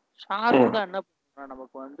ஷார்ப் இருக்கணும். ஷார்ப் தான் என்ன பண்ணுன்னா,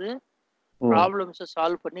 நமக்கு வந்து ப்ராப்ளம்ஸை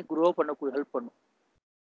சால்வ் பண்ணி க்ரோ பண்ண ஹெல்ப் பண்ணும்.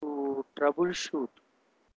 To trouble shoot.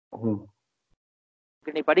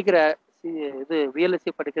 நீ படிக்கிற இது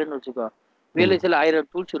விஎல்எஸ்சி படிக்கிறேன்னு வச்சுக்கோ, விஎல்எஸ்சியில் 1000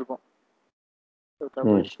 டூல்ஸ் இருக்கும். So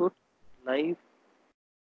trouble shoot life,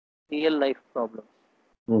 real life problem.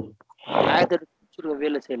 1000 tools இருக்கும்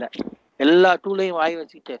விஎல்எஸ்சியில். எல்லா டூலையும் வாய்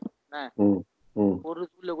வச்சுக்கிட்டு ஒரு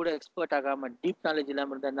டூல்ல கூட எக்ஸ்பர்ட் ஆகாம டீப் நாலேஜ்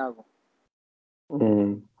இல்லாம இருந்தா என்ன ஆகும்?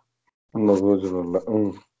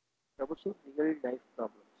 Real life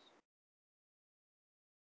problems.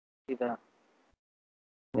 இதா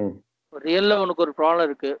ரியல்ல உனக்கு ஒரு ப்ராப்ளம்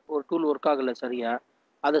இருக்கு, ஒரு டூல் ஒர்க் ஆகல சரியா,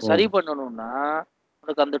 அதை சரி பண்ணணும்னா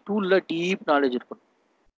உனக்கு அந்த டூல்ல டீப் நாலேஜ் இருக்கணும்.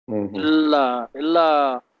 எல்லா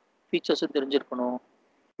ஃபீச்சர்ஸும் தெரிஞ்சிருக்கணும்.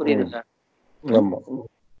 புரியுதுங்க?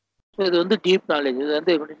 இது வந்து டீப் நாலேஜ். இது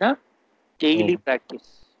வந்து எப்படின்னா டெய்லி ப்ராக்டிஸ்.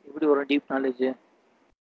 எப்படி வரும் டீப் நாலேஜ்?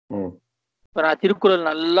 இப்போ நான் திருக்குறள்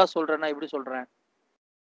நல்லா சொல்றேன்னா எப்படி சொல்றேன்?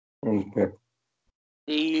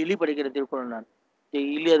 டெய்லி படிக்கிற திருக்குறள், நான்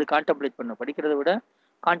டெய்லி அது கான்டெம்ப்ளேட் பண்ண, படிக்கிறத விட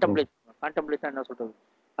கான்டெம்ப்ளேட் என்ன சொல்றது,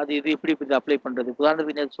 அது இது இப்படி இப்படி அப்ளை பண்றது.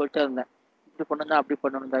 உதாரணத்துக்கு சொல்லிட்டே இருந்தேன், இப்படி பண்ணணும் அப்படி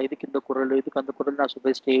பண்ணணும், இதுக்கு இந்த குறள் இதுக்கு அந்த குறள் நான்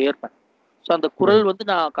பேசிட்டே இருப்பேன். ஸோ அந்த குறள் வந்து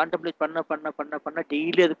நான் கான்டெம்ப்ளேட் பண்ண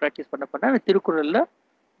டெய்லி அது ப்ராக்டிஸ் பண்ண எனக்கு திருக்குறள்ல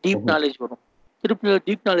டீப் நாலேஜ் வரும்.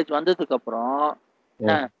 டீப் நாலேஜ் வந்ததுக்கு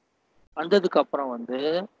அப்புறம் வந்து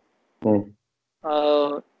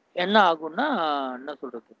என்ன ஆகும்னா, என்ன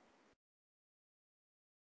சொல்றது,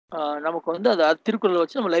 நமக்கு வந்து அது திருக்குறள்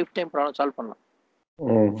வச்சு நம்ம லைஃப் டைம் ப்ராப்ளம் சால்வ் பண்ணலாம்.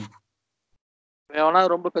 எவனா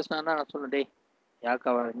ரொம்ப பேசினா நான் சொன்னேன், டேய்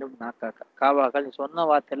யாக்காவா இன்னும் காவாக்கா, நீ சொன்ன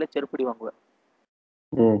வார்த்தையில செருப்படி வாங்குவேன்.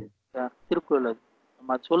 திருக்குறள் அது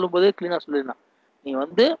நம்ம அது சொல்லும் போதே கிளீனா சொல்லிடலாம், நீ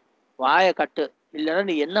வந்து வாயை கட்டு, இல்லைன்னா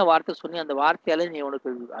நீ என்ன வார்த்தை சொன்னி அந்த வார்த்தையால நீ உனக்கு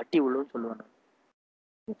அட்டி விழுன்னு சொல்லுவேன்.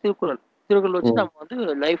 திருக்குறள் வச்சு நம்ம வந்து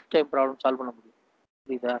லைஃப் டைம் ப்ராப்ளம் சால்வ் பண்ண முடியும்.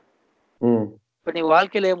 புரியுதா? இப்போ நீ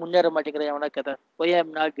வாழ்க்கையில முன்னேற மாட்டேங்கிற எவனா கேட்டா, why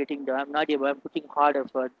I'm not getting, I'm not able, I'm putting heart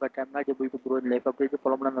effort but I'm not able to grow in life அப்படின்னு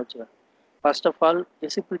புலம்பலான்னு வச்சுக்கேன். ஃபர்ஸ்ட் ஆஃப் ஆல்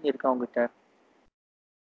டிசிப்ளின் இருக்கா உங்ககிட்ட?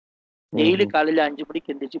 டெய்லி காலையில 5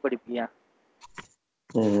 மணிக்கு எந்திரிச்சு படிப்பியா?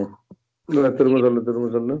 திரும்ப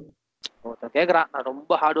சொல்லு. ஒருத்தன் கேட்குறான், நான்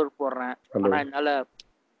ரொம்ப ஹார்ட் ஒர்க் போடுறேன், ஹலோ. ஆனால் என்னால்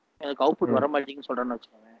எனக்கு அவுட்புட் வர ம் மாட்டேங்குன்னு சொல்கிறேன்னு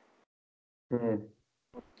வச்சுக்கோங்க. ம்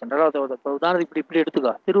ஜென்ரலாக இப்போ உதாரணம் இப்படி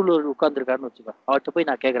எடுத்துக்கோ. திருவள்ளுவர் உட்காந்துருக்காருன்னு வச்சுக்கோ. அவர்கிட்ட போய்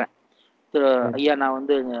நான் கேட்குறேன், ம் ஐயா நான்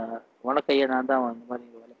வந்து வணக்கம் ஐயா, நான் தான் இந்த மாதிரி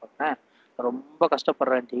வேலை பார்க்குறேன், ரொம்ப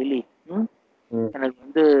கஷ்டப்படுறேன் டெய்லி. ம் ம் எனக்கு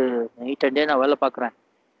வந்து நைட் அண்ட் டே நான் வேலை பார்க்குறேன்,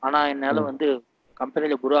 ஆனால் என்னால் ம் வந்து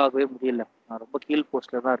கம்பெனியில் குரோ ஆகவே முடியல. நான் ரொம்ப கீழ்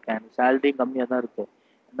போஸ்ட்டில் தான் இருக்கேன், எனக்கு சேலரியும் கம்மியாக தான் இருக்குது,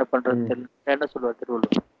 என்ன பண்ணுறது ம் தெரியல. என்ன சொல்லுவார்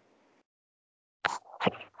திருவள்ளுவர்?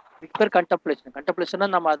 பேர் கண்டம்ப்ளேஷன். கண்டம்ப்ளேஷன்னா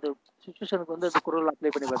நம்ம அது சுச்சுவேஷனுக்கு வந்து அந்த குரல் அப்ளை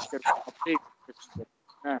பண்ணி வச்சுட்டு இருக்கோம். Apply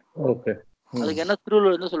okay. ம் அதுக்கு என்ன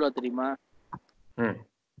திருவள்ளுவர் என்ன சொல்லுவார் தெரியுமா? ம்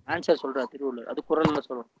ஆன்சர் சொல்றார் திருவள்ளுவர். அது குரல்ல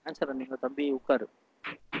சொல்லணும். ஆன்சர் நீங்க தம்பி உட்காரு.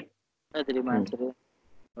 என்ன தெரியுமா ம் ஆன்சரு?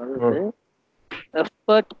 அதாவது ம்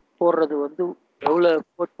எஃபர்ட் போடுறது வந்து எவ்வளவு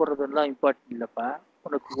எஃபர்ட் போடுறதுலாம் இம்பார்ட்டன்ட் இல்லப்பா.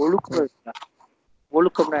 உனக்கு ஒழுக்கம் இருக்கா?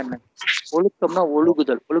 ஒழுக்கம்னா என்ன? ஒழுக்கம்னா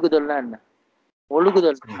ஒழுகுதல். ஒழுகுதல்னா என்ன?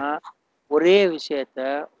 ஒழுகுதல்னா ஒரே விஷயத்த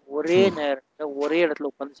ஒரே ம் நேரத்துல ஒரே இடத்துல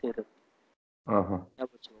உட்காந்து செய்யறது. ஆஹா.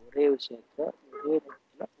 ஒரே விஷயத்த ஒரே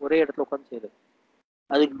நேரத்துல ஒரே இடத்துல உட்காந்து செய்யறது.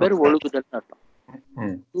 அதுக்கு பேர் ஒழுகுதல்னு அர்த்தம்.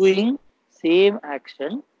 ம் டூயிங் சேம்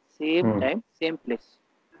ஆக்ஷன் சேம் ம் டைம் சேம் பிளேஸ்.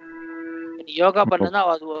 நீ யோகா பண்ணனா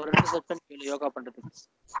அது ஒரு 2 செகண்ட் வேணும் யோகா பண்றதுக்கு.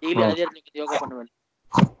 டெய்லி ம் அதே இடத்துல யோகா பண்ணுவேன்,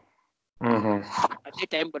 ம் அதே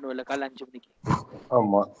டைம் பண்ணுவேன் காலைல 5 மணிக்கு.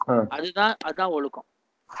 ஆமா. அதுதான் ஒழுக்கம்.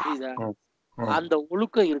 புரியுதா? ம் ம் அந்த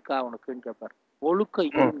ஒழுக்கம் இருக்கா உனக்குன்னு கேட்பாரு. ஒழுக்கம்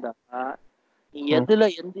ம் இருந்தா நீ ம் எதுல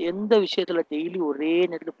எந்த எந்த விஷயத்துல டெய்லி ஒரே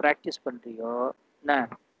நேரத்துல பிராக்டிஸ் பண்றியோ என்ன,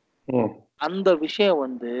 ம் அந்த விஷயம்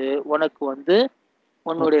வந்து உனக்கு வந்து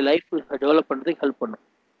உன்னுடைய லைஃப் டெவலப் பண்றதுக்கு ஹெல்ப் பண்ணும்.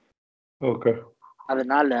 ஓகே.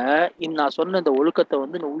 அதனால நான் சொன்ன இந்த ஒழுக்கத்தை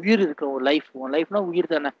வந்து உயிர் இருக்கிற ஒரு லைஃப், உன் லைஃப்னா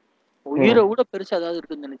உயிர் தானே, ம் உயிரை விட பெருசா ஏதாவது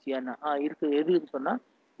இருக்குன்னு நினைச்சியா? இருக்கு. எதுன்னு சொன்னா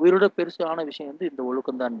உயிரோட பெருசான விஷயம் வந்து இந்த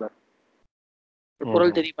ஒழுக்கம் தான்.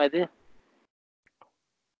 குரல் ம் தெரியுமா இது?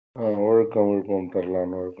 ஒழுக்கம் ஒழுக்கம்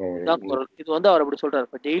தரலான்னு ஒழுக்கம் இதுதான் ஒழுக்கம். குரல். இது வந்து அவர் அப்படி சொல்றாரு.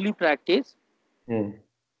 இப்போ டெய்லி பிராக்டிஸ் ம்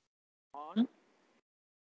ஆன்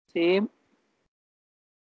சேம்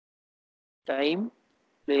டைம்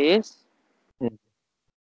பிளேஸ், ம்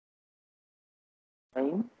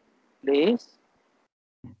டைம் பிளேஸ்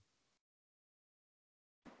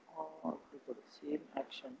சேம்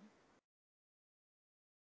ஆக்ஷன்.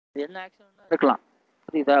 என்ன ஆக்ஷன் இருக்கலாம்,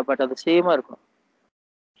 புரியுதா? பட் அது சேமா இருக்கும்.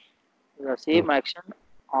 சேம் ஆக்ஷன்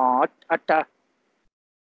அட்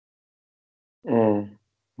ம்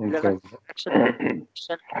இல்லைன்னா ஓகே. ஆக்ஷன் அட்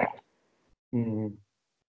ம்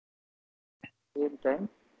சேம்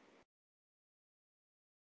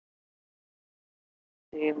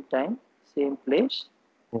டைம் சேம் பிளேஸ்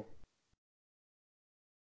ம்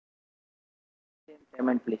சேம் டைம்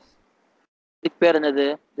அண்ட் பிளேஸ். இதுக்கு பேர் என்னது?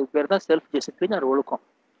 இதுக்கு பேர் தான் செல்ஃப் டிசிப்ளின் ஒரு ஒழுக்கம்.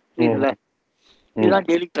 ம் புரியுதுல? ம் இதுதான்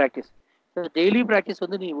டெய்லி ப்ராக்டிஸ். டெய்லி ப்ராக்டிஸ்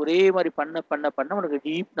வந்து நீ ஒரே மாதிரி பண்ண பண்ண பண்ண உனக்கு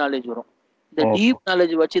டீப் நாலேஜ் வரும். இந்த ஓகே. டீப்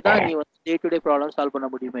நாலேஜ் வச்சு தான் நீ வந்து day to day problem solve பண்ண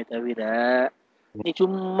முடியுமே தவிர, நீ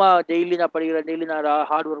சும்மா டெய்லி நான் படிக்கிறேன், டெய்லி நான்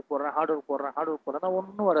ஹார்ட் ஒர்க் போடுறேன், ஹார்ட் ஒர்க் போடுறேன்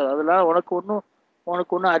ஒன்றும் வராது. அதெல்லாம் உனக்கு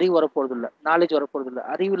ஒன்றும் அறிவு வரப்போறது இல்லை, நாலேஜ் வரப்போறது இல்லை.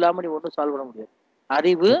 அறிவு இல்லாமல் நீ ஒன்றும் சால்வ் பண்ண முடியாது.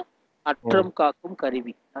 அறிவு ம் அற்றம் காக்கும்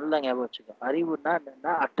கருவி. நல்லா ஞாபகம் வச்சுக்கோ. அறிவுன்னா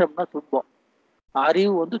என்னன்னா, அற்றம்னா துன்பம்.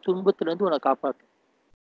 அறிவு வந்து துன்பத்துல இருந்து உன்னை காப்பாற்றும்.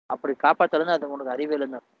 அப்படி காப்பாத்தலன்னா அது உனக்கு அறிவே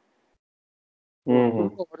இல்லைன்னு அர்த்தம். ஒரு ம்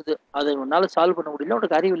துன்பம் வருது, அதை உன்னால சால்வ் பண்ண முடியல,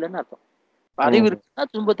 உனக்கு அறிவு இல்லைன்னு அர்த்தம். அறிவு ம் இருக்குன்னா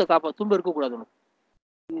துன்பம் இருக்கக்கூடாது உனக்கு.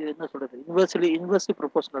 இது என்ன சொல்றது? இன்வெர்ஸ்லி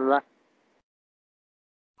ப்ரொபோஷனல் தான்.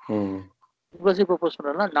 ம் இன்வெர்ஸ்லி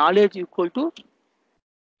ப்ரொபோஷனல்னா ம் knowledge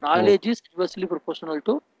is inversely proportional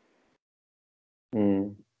to ம்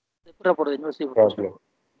எப்படி போடுறது? இன்வெர்ஸ்லி ப்ரொபோஷனல் ப்ராப்ளம்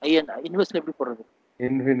ஐயன் இன்வெர்ஸ்லி எப்படி போடுறது?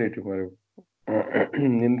 இன்ஃபினிட்டி மாதிரி.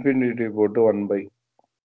 இன்ஃபினிட்டி போட்டு 1/.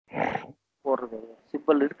 போடுறது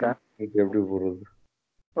சிம்பிள் இருக்கா? இது எப்படி போடுறது?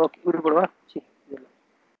 ஓகே, இப்படி போடுவா. சரி,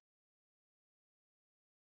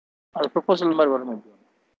 அது ப்ரொபோஷனல் மாதிரி வரணும்.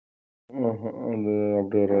 அது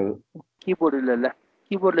அப்படி வராது. கீபோர்டு இல்ல,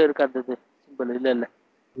 கீபோர்ட்ல இருக்காது சிம்பிள். இல்ல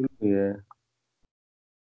இல்லையே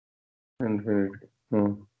இன்ஃபினிட்டி.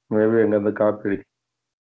 மேபி எங்க அந்த காப்பி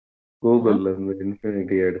கூகுள்ல இருந்து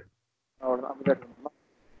இன்ஃபினிட்டி ஆடு. அவ்வளோதான். அப்படிதான் இருக்கணும்.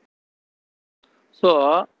 ஸோ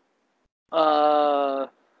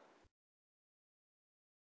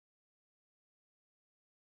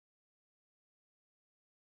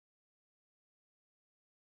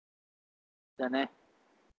தானே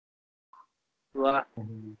வா.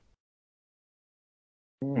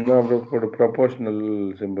 அப்படியே போட்டு ப்ரொபோஷனல்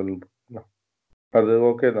சிம்பிள். அது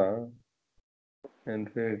ஓகே தான்.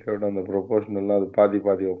 இன்ஃபினிட்டியோட அந்த ப்ரொபோஷனல் அது பாதி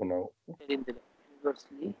பாதி ஓப்பன் ஆகும். தெரியுது.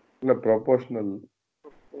 இன்வெர்ஸ்லி இல்லை ப்ரொபோஷனல்.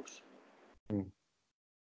 ப்ரொபோஷனல். ம்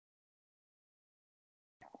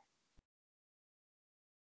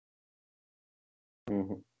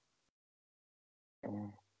ம்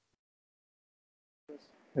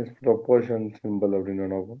ப்ரொபோர்ஷன் சிம்பிள் அப்படின்னு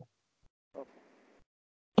நினைப்போம்.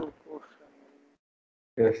 ப்ரொபோர்ஷன்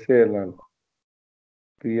எஸ்ஏஎல்லாம் இல்லை.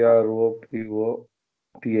 PROPOTION.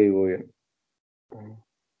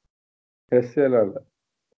 எஸ்ஏஎல்லாம் இல்லை.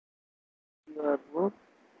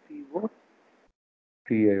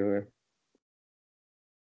 TION.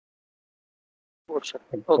 portion.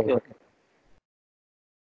 Okay.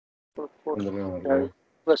 Proportional.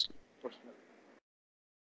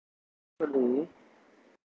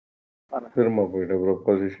 திரும்ப போயிட்டு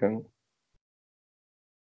proposition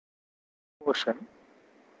proportion,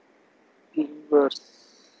 inverse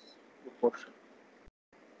proportion,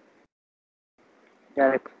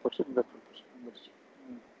 direct proportion, inverse proportion.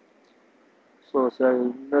 So,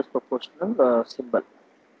 inverse proportional symbol.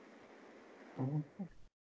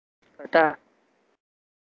 Correct?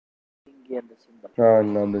 இங்கே அந்த symbol.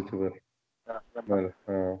 இல்லை வந்துச்சு பேர்.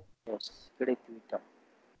 Yes, கிடைத்து விட்டோம்.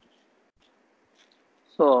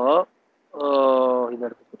 ஸோ இதை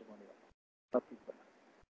எடுத்து போட்டு காப்பி பண்ண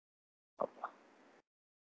அப்பா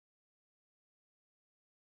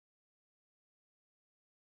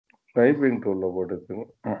ஸ்னைப்பிங் டூலில் போட்டுருக்குங்க.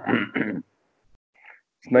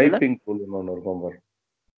 ஸ்னைப்பிங் டூல்னு ஒன்று இருக்கும் பாரு.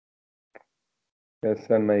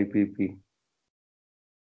 SNIPP.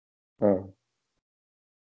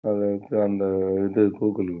 அது அந்த இது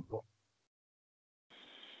கூகுளுக்கு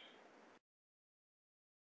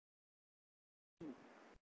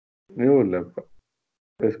நியூ இல்லை இப்போ.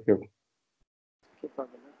 எஸ்கேப்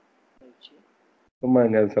சும்மா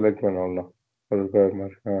எங்கேயாவது செலக்ட் பண்ணலாம். அதுக்காக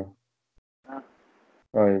மாதிரி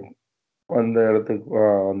அந்த இடத்துக்கு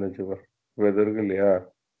வந்துச்சு பாரு. இப்போ இது இருக்கு இல்லையா?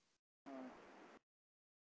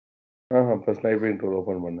 இப்போ ஸ்னைப்பிங் டூல்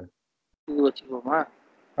ஓப்பன் பண்ணு. இது வச்சுக்குவோமா?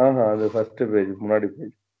 அது ஃபர்ஸ்ட் பேஜ் முன்னாடி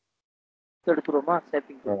page எடுத்துருவோமா?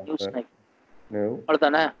 Sniping tool new snipe. New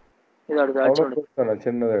அவ்வளோதானே? இது அவ்வளோ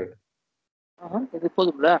சின்னதாக எடு. இது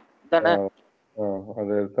போதும்ல தானே?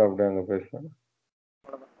 அதை எடுத்து அப்படியே அங்கே பேசலாம்.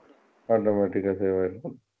 ஆட்டோமேட்டிக்காக சேவ்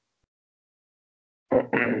ஆகிடும்.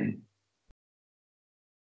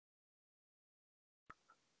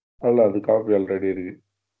 அல்ல அது காப்பி ஆல்ரெடி இருக்கு.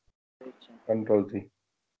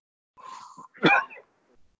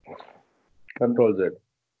 Control Z.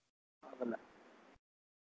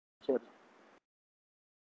 சரி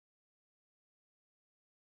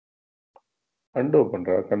அண்டோ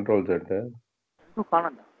பண்றா. Control Z.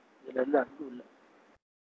 காணண்டா இதுல இல்ல. அண்டு இல்ல.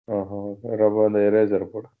 அப்போ அந்த எரேசர்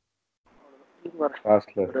போடு.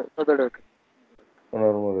 லாஸ்ட்ல இருக்கு.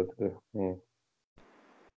 உணர்வு இருக்கு.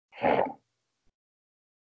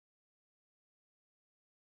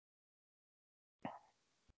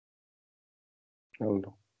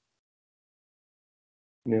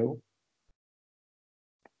 நியூ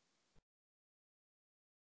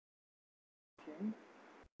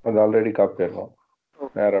அது ஆல்ரெடி காப்பி ஆகும்.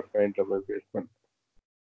 நேராக பெயிண்ட்ல போய் பேஸ்ட் பண்ணு.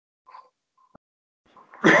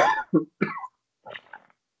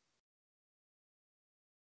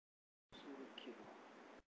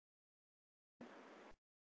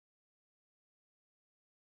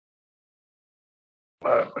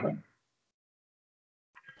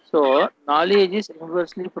 So, knowledge is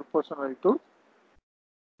inversely proportional to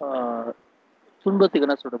துன்பத்துக்கு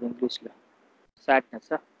என்ன சொல்றது இங்கிலீஷ்ல? sadness.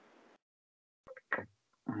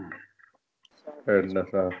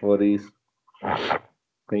 worries,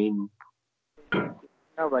 pain,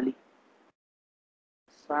 வலி.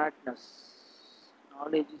 sadness.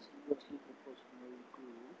 knowledge is inversely proportional to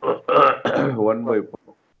 1/4.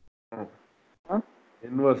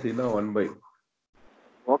 inverse is 1/.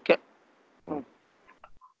 okay.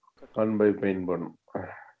 1/, pain பண்ணும்.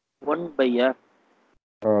 1/.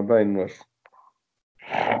 அதான் இன்வர்ஸ்.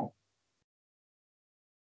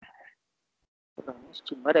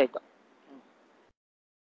 கெமிஸ்ட்ரி மாதிரி ஆயிட்டோம்.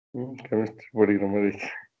 கெமிஸ்ட்ரி படிக்கிற மாதிரி.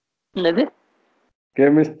 என்னது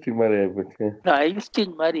கெமிஸ்ட்ரி மாதிரி ஆயிப்போச்சு.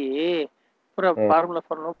 ஐன்ஸ்டீன் மாதிரி அப்புறம் ஃபார்முலா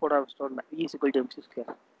போட ஆரம்பிச்சிட்டோம். E = mc².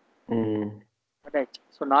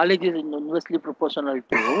 So knowledge is inversely proportional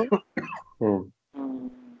to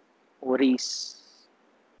worries.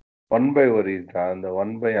 1/, worries. அந்த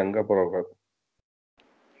 1/, அங்க போறோம்.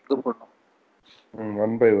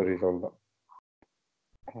 1/, worries அவ்வளவுதான்.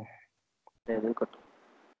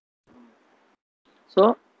 ஸோ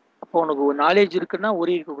அப்போ உனக்கு நாலேஜ் இருக்குன்னா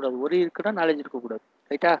ஒரே இருக்கக்கூடாது, ஒரே இருக்குன்னா நாலேஜ் இருக்கக்கூடாது.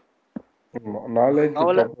 ரைட்டா? Knowledge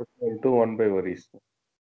proportional to 1/, worries.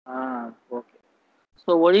 Okay. So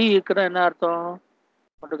ஒரே இருக்குன்னா என்ன அர்த்தம்?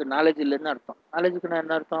 உனக்கு நாலேஜ் இல்லைன்னு அர்த்தம். நாலேஜுக்குன்னா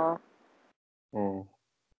என்ன அர்த்தம்?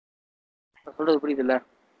 சொல்றது புரியுதுல்ல?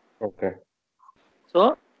 ஓகே. ஸோ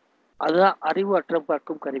அதுதான் அறிவு அற்ற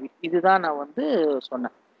பார்க்கும் கருவி. இதுதான் நான்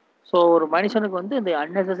சொன்னேன். ஸோ ஒரு மனுஷனுக்கு இந்த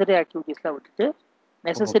அன்னெசரி ஆக்டிவிட்டீஸ்லாம் விட்டுட்டு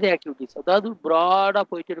நெசசரி ஆக்டிவிட்டிஸ். அதாவது ப்ராடா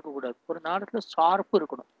போயிட்டு இருக்கக்கூடாது. ஒரு நாடத்துல ஷார்ப்பு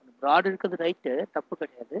இருக்கணும். ப்ராட் இருக்கிறது ரைட்டு, தப்பு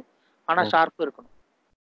கிடையாது. ஆனா ஷார்ப்பு இருக்கணும்.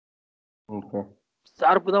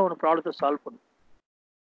 ஷார்ப்பு தான் ஒரு ப்ராப்ளத்தை சால்வ் பண்ணும்.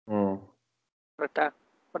 கரெக்டா?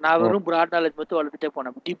 இப்போ நான் வெறும் ப்ராட் நாலேஜ் மட்டும் வளர்த்துட்டே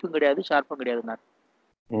போனேன். டீப்பும் கிடையாது, ஷார்ப்பும் கிடையாது நான்.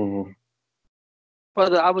 இப்போ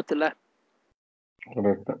அது ஆபத்து இல்லை.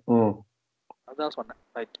 அதான் சொன்னேன்.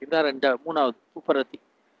 ரைட். இதான் மூணாவது சூப்பரத்தி.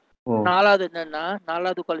 நாலாவது என்னன்னா,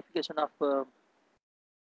 நாலாவது குவாலிஃபிகேஷன் ஆஃப்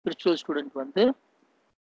ஸ்பிரிச்சுவல் ஸ்டூடெண்ட் வந்து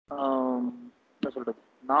என்ன சொல்றது,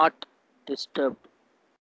 not disturbed.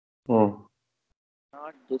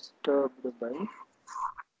 Not disturbed by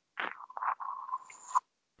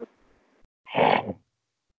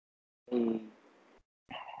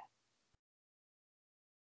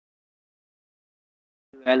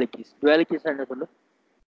dualities. Dualities என்ன சொல்லு?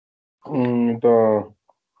 இப்போ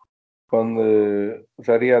வந்து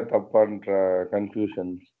சரியா தப்பான்ற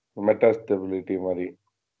கன்ஃபியூஷன், மெட்டாஸ்டெபிலிட்டி மாதிரி.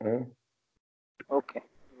 ஓகே.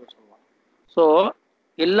 ஸோ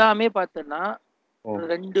எல்லாமே பார்த்தோன்னா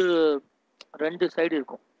ரெண்டு சைடு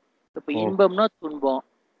இருக்கும். இப்போ இன்பம்னா துன்பம்,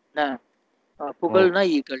 புகழ்னா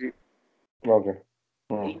ஈகல்,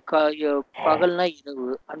 பகல்னா இரவு,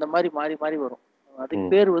 அந்த மாதிரி மாறி மாறி வரும். அதுக்கு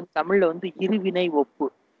பேர் வந்து தமிழ்ல வந்து இருவினை ஒப்பு.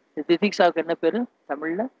 திதிக்ஸாவுக்கு என்ன பேரு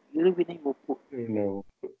தமிழ்ல? இருவினை ஒப்பு.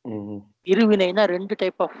 இருவினைனா ரெண்டு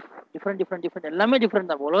டைப் ஆஃப் டிஃப்ரெண்ட் எல்லாமே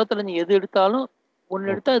டிஃப்ரெண்ட் தான். உலகத்துல நீ எது எடுத்தாலும்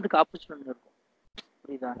ஒன்னு எடுத்தா அதுக்கு ஆப்போசிட் ஒன்று இருக்கும்.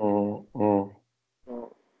 புரியுதா?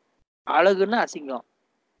 அழகுன்னா அசிங்கம்.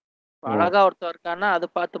 அழகா ஒருத்தர் இருக்கான்னா அதை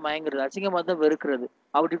பார்த்து மயங்குறது, அசிங்கமா தான் வெறுக்கிறது.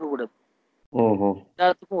 அப்படி இருக்க கூடாது.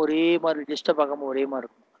 எல்லாத்துக்கும் ஒரே மாதிரி டிஸ்டர்ப் ஆகாம ஒரே மாதிரி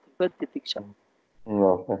இருக்கும். அதுக்கு பேர் திதிக்ஷா.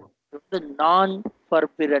 நான்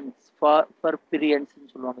பர்பிரியன்ஸ்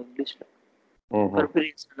சொல்லுவாங்க இங்கிலீஷ்ல.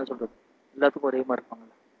 பர்பிரியன்ஸ் என்ன சொல்றது, எல்லாத்துக்கும் ஒரே மாதிரி இருப்பாங்க.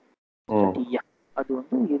 அது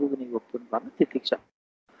வந்து இருவினை ஒப்புன்பாங்க, திதிக்ஷா.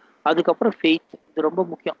 அதுக்கப்புறம் ஃபெய்த். இது ரொம்ப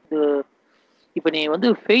முக்கியம். இது இப்ப நீ வந்து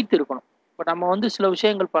ஃபெய்த் இருக்கணும். இப்ப நம்ம வந்து சில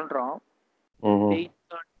விஷயங்கள் பண்றோம்.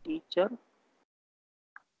 Faith on teacher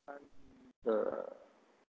and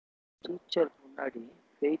teacher முன்னாடி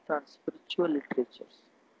faith on spiritual literatures.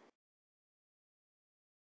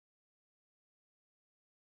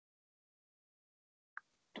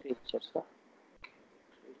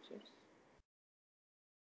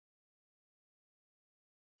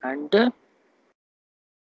 and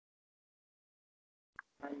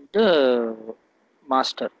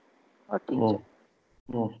master or teacher.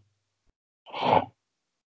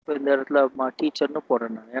 இப்போ இந்த இடத்துல டீச்சர்னு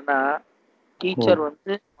போடுறேன் நான். ஏன்னா டீச்சர்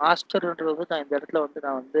வந்து மாஸ்டர்ன்றது நான் இந்த இடத்துல வந்து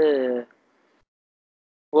நான் வந்து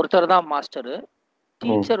ஒருத்தர் தான் மாஸ்டரு.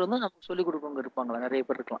 டீச்சர் வந்து நமக்கு சொல்லிக் கொடுக்கவங்க இருப்பாங்களா, நிறைய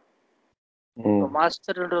பேர் இருக்கலாம்.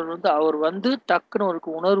 மாஸ்டர்ன்றவர் வந்து அவர் வந்து டக்குன்னு ஒரு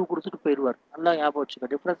உணர்வு கொடுத்துட்டு போயிடுவார். நல்லா ஞாபகம் வச்சுக்க,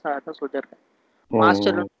 டிஃபரன்ஸ் நான் தான் சொல்லிட்டே இருக்கேன்.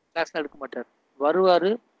 மாஸ்டர் கிளாஸ் எடுக்க மாட்டார்,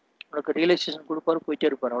 வருவாரு, உனக்கு ரியலைசேஷன் கொடுப்பாரு, போயிட்டே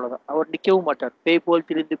இருப்பார், அவ்வளவுதான். அவர் நிற்கவும் மாட்டார். பேய் போல்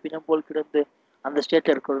திரிந்து பிணம் போல் கிடந்து அந்த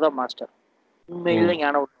ஸ்டேட்ல இருக்கிறது தான் மாஸ்டர். உண்மையில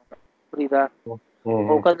ஞானம் விடுவாங்க. புரியுதா?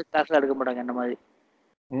 உட்காந்து கிளாஸ்ல எடுக்க மாட்டாங்க என்ன மாதிரி.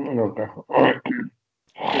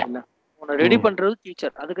 உன்னை ரெடி பண்றது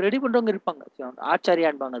டீச்சர். அதுக்கு ரெடி பண்றவங்க இருப்பாங்க,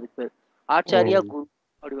 ஆச்சாரியான்பாங்க. அதுக்கு பேர் ஆச்சாரியா குரு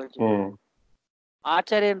அப்படி வச்சு.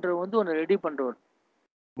 ஆச்சாரியன்ற வந்து உன்னை ரெடி பண்றவர்.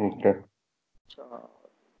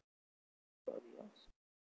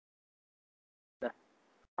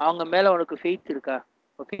 அவங்க மேல உனக்கு ஃபெய்த் இருக்கா?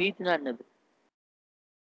 ஃபெய்த்னா என்னது?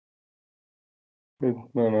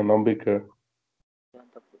 நம்பிக்கை.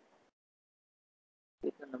 தப்பு.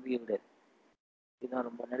 நம்பிக்கை கிடையாது. இதுதான்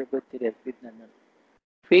ரொம்ப நிறைய பேர் தெரியாது. ஃபெய்த் என்னது?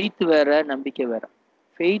 ஃபெய்த் வேற, நம்பிக்கை வேற.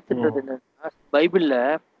 ஃபெய்த்ன்றது என்னன்னா, பைபிள்ல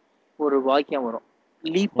ஒரு வாக்கியம் வரும்,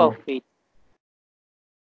 லீப் ஆஃப் ஃபெய்த்.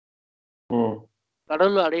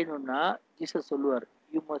 கடவுள் அடையணும்னா ஜீசஸ் சொல்லுவார்,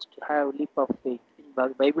 you must have leaf of faith.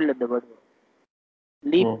 பைபிள்ல இந்த வேர்ட் வரும்.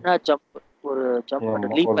 லீப்னா ஜம்ப், ஒரு ஜம்ப்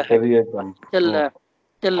பண்றது. Leaf ahead.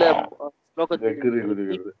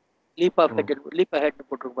 Leaf of head, leaf ahead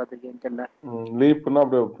போட்டுருக்கு, பாத்துருக்கீங்க? லீப்னா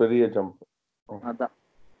அப்படியே பெரிய ஜம்ப். அதான்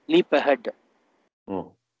லீப் அஹெட்.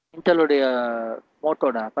 இன்டெலோடைய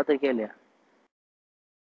மோட்டோடா பாத்துருக்கே இல்லையா?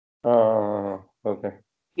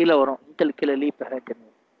 கீழே வரும் இன்டெல் கீழே லீப் அஹெட்.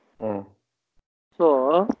 ஸோ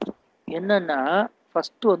என்னன்னா,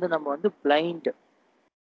 ஃபர்ஸ்ட் வந்து நம்ம வந்து பிளைண்ட்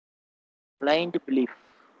பிலீஃப்.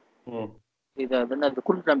 இது அது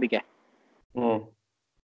குருட்டு நம்பிக்கை.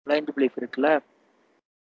 பிளைண்ட் பிலீஃப் இருக்குல்ல,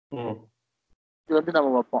 இது வந்து நம்ம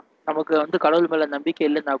வைப்போம். நமக்கு வந்து கடவுள் மேல நம்பிக்கை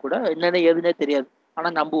இல்லைன்னா கூட என்னென்ன ஏதுன்னே தெரியாது, ஆனா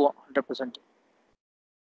நம்புவோம் 100%.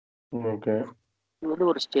 இது வந்து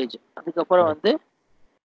ஒரு ஸ்டேஜ். அதுக்கப்புறம் வந்து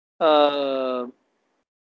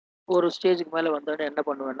ஒரு ஸ்டேஜுக்கு மேல வந்தோடனே என்ன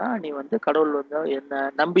பண்ணுவேன்னா, நீ வந்து கடவுள் வந்து என்ன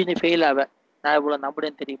நம்பி நீ ஃபெயில் ஆவ. நான் இவ்வளவு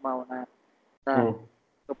நம்பினேன்னு தெரியுமா அவனை?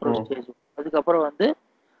 அதுக்கப்புறம் ஸ்டேஜ். அதுக்கப்புறம் வந்து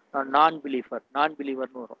நான்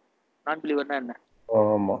பிலீவர்னு வரும். நான் பிலீவர்னா என்ன?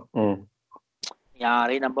 ஆமா.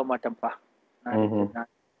 யாரையும் நம்ப மாட்டேன்ப்பா,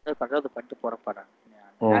 நான் பண்றது பண்ணிட்டு போறப்பா, நான்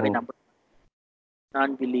யாரையும் நம்ப.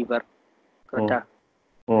 நான் பிலீவர். கரெக்டா?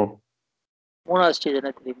 மூணாவது ஸ்டேஜ்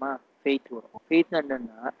என்ன தெரியுமா? ஃபெய்த் வரும். ஃபெய்த்னா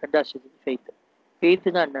என்னன்னா, ரெண்டாவது ஸ்டேஜ் ஃபெய்த்.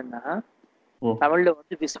 ஃபெய்த்னா என்னன்னா, தமிழ்ல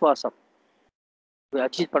வந்து விசுவாசம்.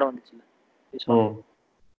 அஜித் படம் வந்துச்சுல்ல, விசுவாசம்,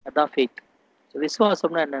 அதான் ஃபெய்த்.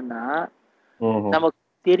 விசுவாசம்னா என்னன்னா, நமக்கு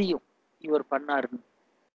தெரியும் இவர் பண்ணாருன்னு.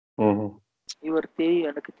 இவர் தெரியும்,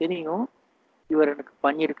 எனக்கு தெரியும் இவர் எனக்கு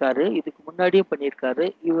பண்ணியிருக்காரு, இதுக்கு முன்னாடியும் பண்ணியிருக்காரு,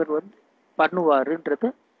 இவர் வந்து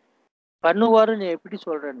பண்ணுவாருன்னு எப்படி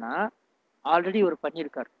சொல்றேன்னா, ஆல்ரெடி இவர்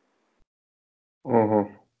பண்ணியிருக்காரு.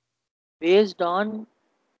 Based on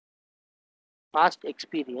past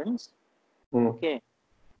experience. Okay,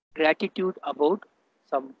 gratitude about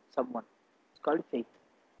someone. It's called faith.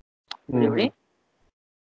 எப்படி?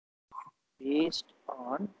 Based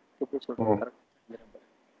on, எப்படி சொல்றது correct?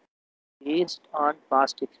 Based on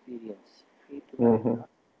past experience. Faith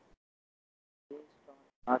based on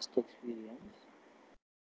past experience.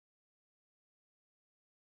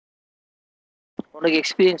 உனக்கு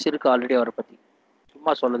எக்ஸ்பீரியன்ஸ் இருக்கு ஆல்ரெடி அவரை பத்தி,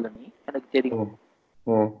 சும்மா சொல்லல நீ, எனக்கு தெரியும்.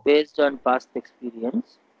 Based on past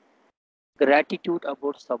experience, gratitude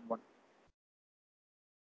about someone.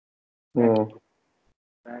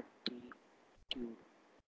 Gratitude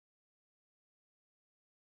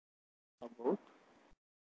about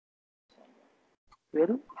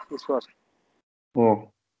பேரு விசுவாசம்.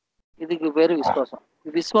 இதுக்கு பேரு விசுவாசம்.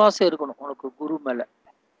 விசுவாசம் இருக்கணும் உனக்கு குரு மேல.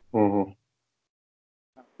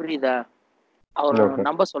 புரியுதா? அவரை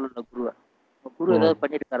நம்ப சொல்லணும் குருவை. குரு ஏதாவது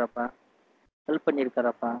பண்ணிருக்காரப்பா, ஹெல்ப்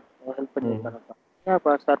பண்ணிருக்காரப்பா,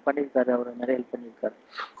 ஏன்ப்பா சார் பண்ணிருக்காரு, அவரை நிறைய ஹெல்ப் பண்ணிருக்காரு,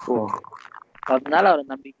 அதனால அவரை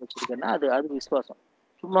நம்பிக்கை வச்சிருக்கேன்னா அது விசுவாசம்.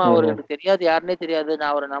 சும்மா அவர் எனக்கு தெரியாது, யாருன்னே தெரியாது,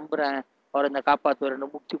 நான் அவரை நம்புறேன், அவரை என்ன காப்பாத்துவார், என்ன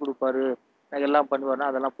முக்தி கொடுப்பாரு, எனக்கு எல்லாம் பண்ணுவாருன்னா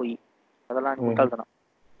அதெல்லாம் பொய், அதெல்லாம் முட்டாள்தனம்.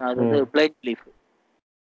 அது வந்து பிளைண்ட் பிலீஃப்.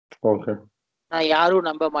 நான் யாரும்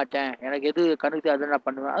நம்ப மாட்டேன், எனக்கு எது கணக்கு அதை நான்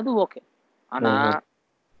பண்ணுவேன், அது ஓகே. ஆனா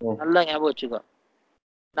நல்லா ஞாபகம் வச்சுக்கோ,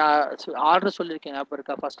 நான் ஆர்டர் சொல்லியிருக்கேன், ஞாபகம்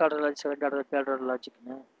இருக்கா? First order logic, second order, third order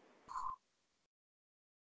லாஜிக்னு.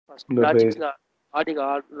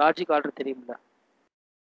 Logic order தெரியுமில்ல?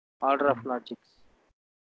 Order of logics.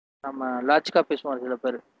 நம்ம லாஜிக்கா பேசுவோம் சில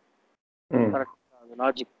பேர், கரெக்டா? அது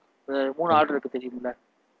லாஜிக். 3 ஆர்டர் இருக்கு தெரியுமில்ல?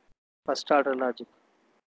 First order logic.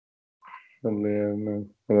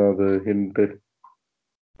 அதாவது ஹிண்ட்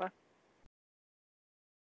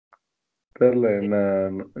தெரியல, என்ன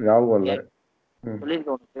ஞாபகம் இல்லை.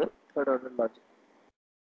 சொல்லியிருக்கேன் உனக்கு. தேர்ட் ஆர்டர் லாஜிக்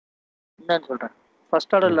என்னன்னு சொல்றேன்.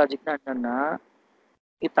 ஃபர்ஸ்ட் ஆர்டர் லாஜிக்னா என்னன்னா,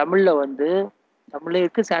 தமிழ்ல வந்து தமிழ்ல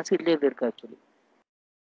இருக்கு, சான்ஸ்கிரிட்லயே இருக்கு ஆக்சுவலி.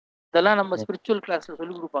 இதெல்லாம் நம்ம ஸ்பிரிச்சுவல் கிளாஸ்ல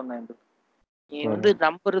சொல்லி கொடுப்பாங்க எங்களுக்கு. நீ வந்து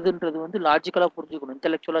நம்புறதுன்றது வந்து லாஜிக்கலா புரிஞ்சுக்கணும்,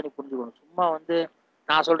 இன்டெலெக்சுவலா நீ புரிஞ்சுக்கணும். சும்மா வந்து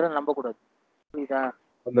நான் சொல்றேன் நம்ப கூடாது. புரியுதா?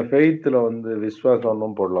 அந்த ஃபெய்த்ல வந்து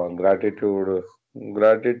விசுவாசம் போடலாம்.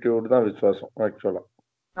 கிராட்டிடியூட் தான் விசுவாசம் ஆக்சுவலா.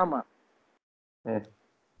 ஆமா.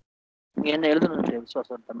 நீங்க என்ன எழுதணும்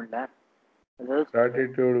விசுவாசம் தமிழ்ல?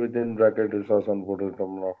 கிராட்டிடியூட் வித்தின் பிராக்கெட் விசுவாசம்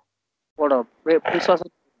போட்டுட்டோம்னா போட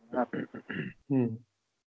விசுவாசம்.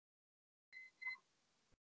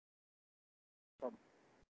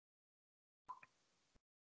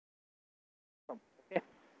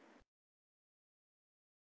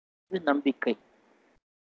 இது நம்பிக்கை.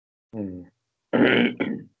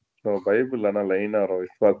 பைபிள் ஆனா லைனா வரும்,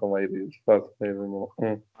 விசுவாசமாயிரு விசுவாசமாயிரும்.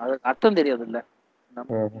 அதுக்கு அர்த்தம் தெரியாது இல்ல.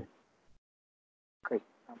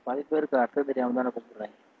 பாதி பேருக்கு அர்த்தம் தெரியாம தானே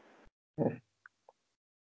கூப்பிடுறாங்க.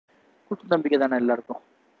 கூட்டு நம்பிக்கை தானே எல்லாருக்கும்.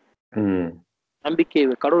 நம்பிக்கை,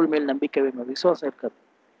 கடவுள் மேல் நம்பிக்கை வேணும், விசுவாசம் இருக்காது.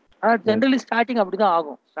 ஆனா ஜென்ரலி ஸ்டார்டிங் அப்படிதான்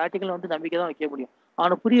ஆகும். ஸ்டார்டிங்ல வந்து நம்பிக்கை தான் வைக்க முடியும்,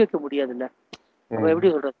 அவனை புரிய வைக்க முடியாது இல்ல. அப்ப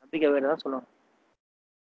எப்படி சொல்றது? நம்பிக்கை வேறதான் சொல்லணும்.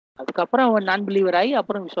 அதுக்கப்புறம் அவன் நான் பிலீவர் ஆகி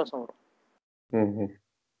அப்புறம் விசுவாசம் வரும்.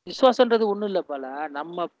 விசுவாசன்றது ஒண்ணும் இல்ல போல,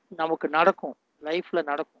 நமக்கு நடக்கும், லைஃப்ல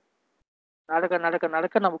நடக்கும். நடக்க நடக்க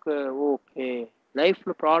நடக்க நமக்கு ஓகே,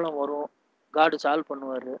 லைஃப்ல ப்ராப்ளம் வரும், காடு சால்வ்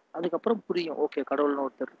பண்ணுவாரு. அதுக்கப்புறம் புரியும், ஓகே கடவுள்னு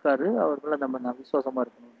ஒருத்தர் இருக்காரு, அவர் மேல நம்ம விசுவாசமா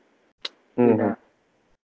இருக்கணும்.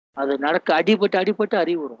 அது நடக்க அடிபட்டு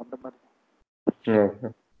அறிவு வரும். அந்த மாதிரி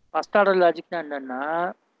ஃபர்ஸ்ட் ஆர்டர் லாஜிக்னா என்னன்னா,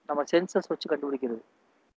 நம்ம சென்சஸ் வச்சு கண்டுபிடிக்கிறது.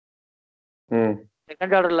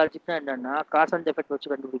 செகண்ட் ஆர்டர் லாஜிக்னா என்னன்னா, காஸ் அண்ட் எஃபெக்ட்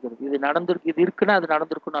வச்சு கண்டுபிடிக்கிறது. இது நடந்திருக்கு, இது இருக்குன்னா அது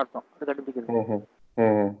நடந்திருக்குன்னு அர்த்தம், அது கண்டுபிடிக்கிறது.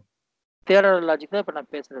 தேர்ட் ஆர்டர் லாஜிக் தான் இப்ப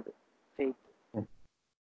நான் பேசுறது.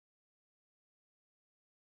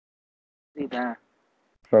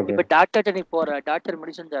 இப்ப டாக்டர் நீ போற, டாக்டர்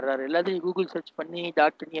மெடிசன் தர்றாரு, எல்லாத்தையும் கூகுள் சர்ச் பண்ணி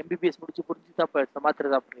டாக்டர் நீ MBBS முடிச்சு புரிஞ்சுதான் மாத்திரை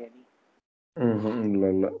சாப்பிடுறியா நீ? இல்ல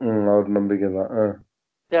இல்ல, அவர் நம்பிக்கை தான்.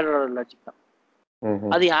 தேர்ட் ஆர்டர் லாஜிக் தான்.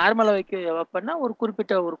 அது யார் மேல வைப்பேன்னா ஒரு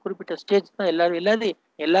குறிப்பிட்ட ஸ்டேஜ் தான்.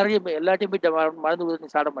 எல்லாத்தையும் போய் மருந்து ஊற்றி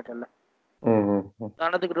சாப்பிட மாட்டேன்ல.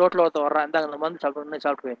 உதாரணத்துக்கு ரோட்ல ஒருத்தன் வர்றான், இந்த அந்த மருந்து சாப்பிடணும்னு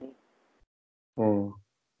சாப்பிடுவேன் நீ.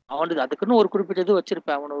 அவனுக்கு அதுக்குன்னு ஒரு குறிப்பிட்ட இது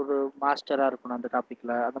வச்சிருப்பேன். அவன் ஒரு மாஸ்டரா இருக்கணும் அந்த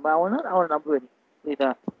டாபிக்ல. அந்த மாதிரி அவனை நம்புவேன். புரியுதா?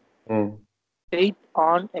 ஃபெய்த்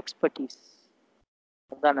ஆன் எக்ஸ்பர்டீஸ்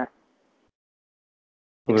தானே.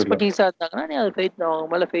 எக்ஸ்பர்டீஸா இருந்தாங்கன்னா நீ அது ஃபெய்த், அவங்க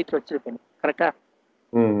மேல ஃபெய்த் வச்சிருப்பேன். கரெக்டா?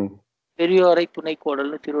 பெரியோரை துணை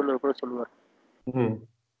கோடல்னு திருவள்ளுவர் கூட சொல்லுவார்.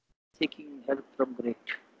 Seeking help from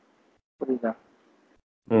great. புரியுதா?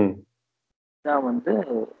 நான் வந்து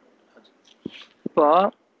இப்போ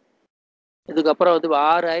இதுக்கப்புறம் வந்து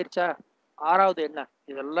 6 ஆயிடுச்சா, 6வது என்ன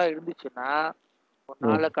இதெல்லாம் இருந்துச்சுன்னா ஒரு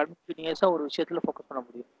நாளை கண்டினியூஸா ஒரு விஷயத்துல ஃபோக்கஸ் பண்ண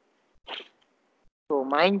முடியும். ஸோ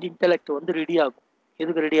மைண்ட் இன்டெலெக்ட் வந்து ரெடி ஆகும்.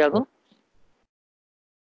 எதுக்கு ரெடி ஆகும்?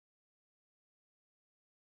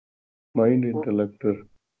 மைண்ட் இன்டெலெக்ட்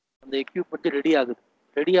அந்த எக்யூப்மெண்ட் ரெடி ஆகுது.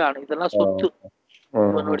 ரெடி ஆன இதெல்லாம் சொத்து,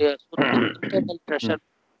 உன்னுடைய சொத்து, இன்டர்னல் ட்ரெஷர்.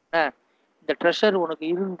 இந்த ட்ரெஷர் உனக்கு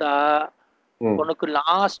இருந்தா உனக்கு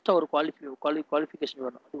லாஸ்டா ஒரு குவாலிஃபிகேஷன்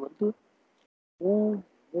வேணும். அது வந்து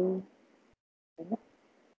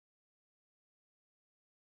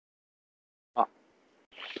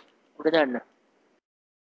அப்படிதான் என்ன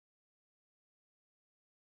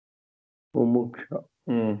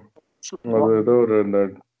அது ஏதோ ஒரு இந்த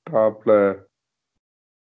டாப்ல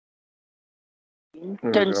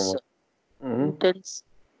intense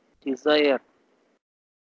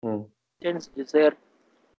desire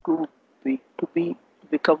to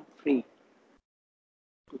become free.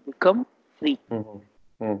 Free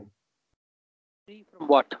from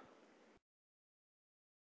what?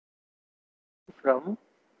 From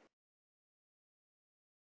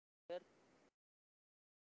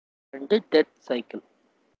death cycle.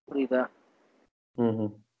 புரியுதா?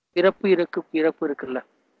 பிறப்பு இருக்குல்ல,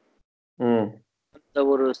 அந்த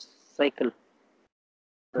ஒரு சைக்கிள்.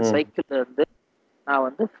 இந்த சைக்கிள்ல இருந்து நான்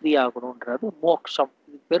வந்து ஃப்ரீ ஆகணும்ன்றது மோக்ஷம்.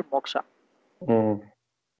 இது பேர் மோக்ஷா.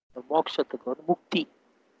 இந்த மோக்ஷத்துக்கு வந்து முக்தி.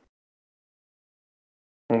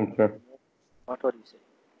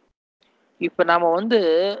 இப்ப நாம வந்து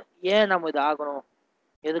ஏன் நம்ம இது ஆகணும்,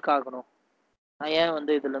 எதுக்கு ஆகணும், நான் ஏன்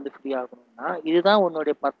வந்து இதுல இருந்து ஃப்ரீ ஆகணும்னா இதுதான்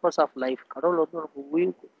உன்னுடைய பர்பஸ் ஆஃப் லைஃப். கடவுள் வந்து உனக்கு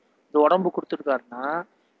உயிர் இந்த உடம்பு கொடுத்துருக்காருன்னா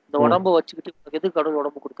இந்த உடம்பு வச்சுக்கிட்டு உனக்கு எதுக்கு கடவுள்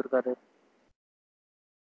உடம்பு கொடுத்துருக்காரு?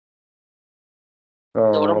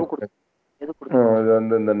 இந்த உடம்பு இது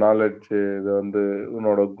வந்து இந்த நாலேஜ், இது வந்து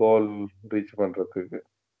உன்னோட கோல் ரீச் பண்றதுக்கு.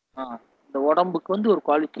 இந்த உடம்புக்கு வந்து ஒரு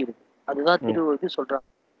குவாலிட்டி இருக்கு. அதுதான் திருவள்ளுவர் சொல்றாங்க.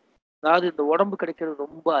 அதாவது இந்த உடம்பு கிடைக்கிறது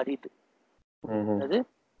ரொம்ப அரிது. அது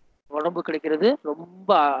உடம்பு கிடைக்கிறது ரொம்ப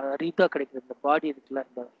அரிதா கிடைக்கிறது. இந்த பாடி இருக்குல்ல,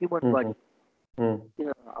 இந்த ஹியூமன் பாடி,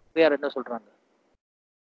 அப்பயார் என்ன சொல்றாங்க?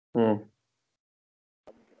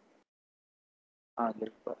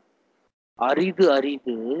 அரிது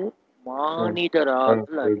அரிது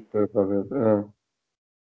மானிடராதல் அரிது.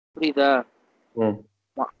 புரியுதா?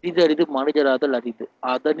 அரிது மனிதராதல் அரிது,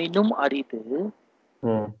 அதனினும் அரிது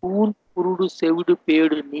கூன் குருடு செவிடு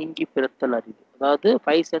பேடு நீங்கி பிறத்தல் அரிது. அதாவது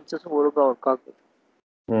 5 சென்சஸ் ஒழுங்கா ஒர்க் ஆகுது.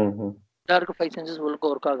 எல்லாருக்கும் 5 சென்சஸ் ஒழுங்கா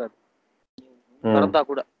ஒர்க் ஆகாது. பிறந்தா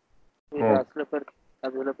கூட சில பேருக்கு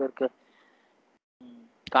அது, சில பேருக்கு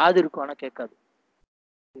காது இருக்கும் ஆனா கேட்காது.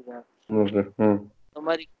 இந்த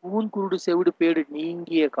மாதிரி கூன் குருடு செவிடு பேடு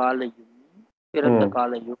நீங்கிய காலையும் பிறந்த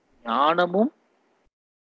காலையும் ஞானமும்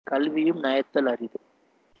கல்வியும் நயத்தல் அரிது.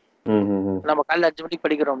 நம்ம காலைல 5 மணிக்கு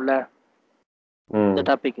படிக்கிறோம்ல இந்த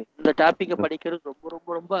டாபிக் படிக்கிறது ரொம்ப ரொம்ப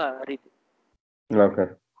ரொம்ப அரிது.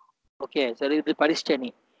 ஓகே சரி, இது படிச்சிட்ட நீ.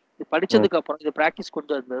 இது படிச்சதுக்கு அப்புறம் இது பிராக்டிஸ்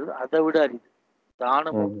கொண்டு வந்தது அதை விட அரிது.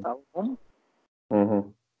 தானமும் தவமும்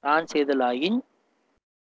நான் செய்தலாயின்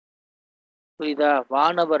புரியுதா?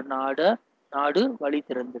 வானவர் நாடு வழி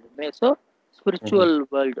திறந்துடுமே. ஸோ ஸ்பிரிச்சுவல்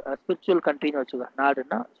வேர்ல்டு, ஸ்பிரிச்சுவல் கண்ட்ரின்னு வச்சுக்கோ.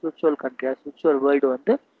 நாடுன்னா ஸ்பிரிச்சுவல் கண்ட்ரி, ஸ்பிரிச்சுவல் வேர்ல்டு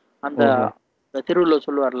வந்து அந்த திருவள்ளுவர்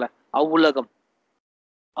சொல்லுவார்ல,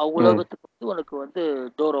 அவ்வுலகத்துக்கு வந்து உனக்கு வந்து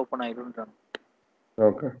டோர் ஓப்பன் ஆயிடும்ன்றாங்க.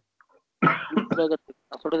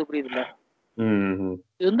 நான் சொல்றது புரியுதுல்ல?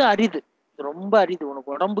 இது வந்து அரிது, ரொம்ப அரிது. உனக்கு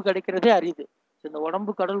உடம்பு கிடைக்கிறதே அரிது. இந்த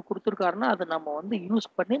உடம்பு கடவுள் கொடுத்துருக்காருன்னா அதை நம்ம வந்து யூஸ்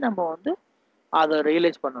பண்ணி நம்ம வந்து அதை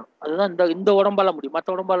ரியலைஸ் பண்ணணும். அதுதான் இந்த உடம்பால முடியும், மற்ற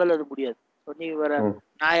உடம்பால அது முடியாது. நீ வேற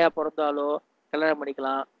நாயா பிறந்தாலோ கல்யாணம்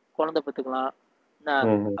பண்ணிக்கலாம், குழந்தை பெற்றுக்கலாம்,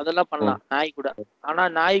 அதெல்லாம் பண்ணலாம் நாய் கூட. ஆனா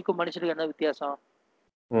நாய்க்கும் மனுஷனுக்கு என்ன வித்தியாசம்?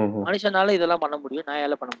 மனுஷனால இதெல்லாம் பண்ண முடியும்,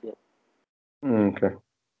 நாயால பண்ண முடியாது.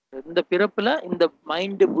 இந்த பிறப்புல இந்த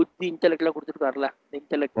மைண்ட் புத்தி இன்டெலெக்ட்லாம் கொடுத்துருக்காருல, இந்த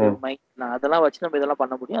இன்டெலெக்ட் மைண்ட் அதெல்லாம் வச்சு நம்ம இதெல்லாம்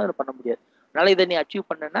பண்ண முடியும், அதில் பண்ண முடியாது. அதனால இதை நீ அச்சீவ்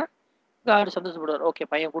பண்ணனா யாரும் சந்தோஷப்படுவார். ஓகே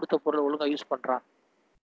பையன் கொடுத்த பொருளை ஒழுங்கா யூஸ் பண்றான்.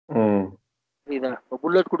 புரியுதா?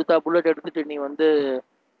 புல்லட் கொடுத்தா புல்லட் எடுத்துட்டு நீ வந்து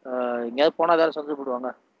எங்கேயாவது போனா யாரும் சந்தோஷப்படுவாங்க?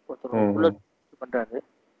 ஒருத்தர் புல்லட் பண்றாரு.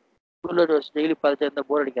 ஸ்கூல்ல டெய்லி பார்த்துட்டு இருந்தா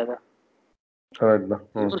போர் அடிக்காதா? கரெக்ட் தான்.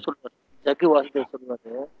 இவர் சொல்றாரு, ஜக்கி வாசுதேவ்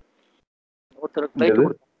சொல்லுவாரு, ஒருத்தருக்கு ஃபிளைட் எது?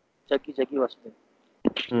 கொடுத்தாங்க. ஜக்கி வாசுதேவ்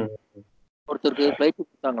ம். ஒருத்தருக்கு ஃபிளைட்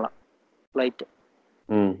கொடுத்தாங்களாம். ஃபிளைட்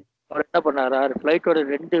ம். அவர் என்ன பண்ணாரா, ஃபிளைட்டோட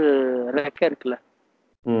 2 ரெக்கை இருக்குல்ல,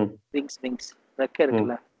 ம். விங்ஸ் ரெக்கை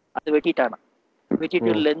இருக்குல்ல, அதை வெட்டிட்டானா.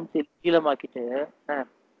 வெட்டிட்டு லென்த் நீளமாக்கிட்டு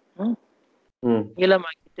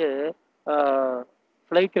நீளமாக்கிட்டு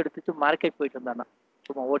ஃபிளைட் எடுத்துட்டு மார்க்கெட் போயிட்டு இருந்தானா.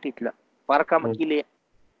 சும்மா ஓட்டிட்டுல பறக்காம கீழே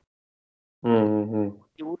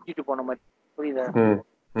ஊட்டிட்டு போன மாதிரி. புரியுதா?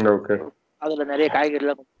 அதுல நிறைய காய்கறி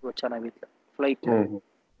எல்லாம் கொண்டு வச்சானா வீட்டுல ஃபிளைட்.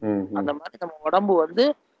 அந்த மாதிரி நம்ம உடம்பு வந்து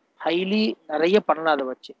ஹைலி நிறைய பண்ணலாம். அதை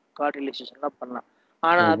வச்சு கார்ட் ரிலேஷன் எல்லாம் பண்ணலாம்.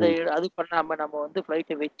 ஆனா அது பண்ணாம நம்ம வந்து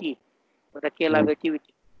ஃபிளைட்டை வெட்டி ரெக்கையெல்லாம் வெட்டி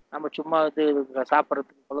விட்டு நம்ம சும்மா வந்து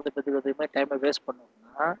சாப்பிட்றதுக்கு குழந்தை பெற்றுக்கிறதுக்குமே டைமை வேஸ்ட்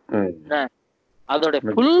பண்ணோம்னா என்ன, அதோட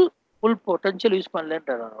ஃபுல் பொட்டன்ஷியல் யூஸ்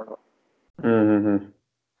பண்ணலன்றார் அவரோட.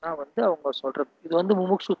 வந்து அவங்க சொல்றது இது வந்து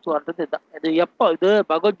முமுட்சுத்துவன்றது இதுதான். இது எப்போ இது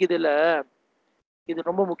பகவத்கீதையில இது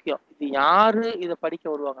ரொம்ப முக்கியம். இது யாரு இதை படிக்க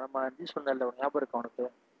வருவாங்க? நம்ம சொன்னல, ஞாபகம் இருக்கு அவனுக்கு?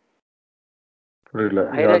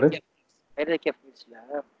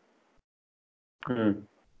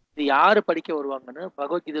 இது யாரு படிக்க வருவாங்கன்னு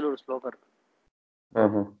பகவத்கீதையில ஒரு ஸ்லோகம் இருக்கு.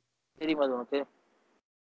 தெரியுமா அது உனக்கு?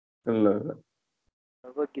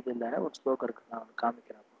 பகவத்கீதையில ஒரு ஸ்லோகம் இருக்கு, நான்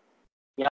காமிக்கிறேன்.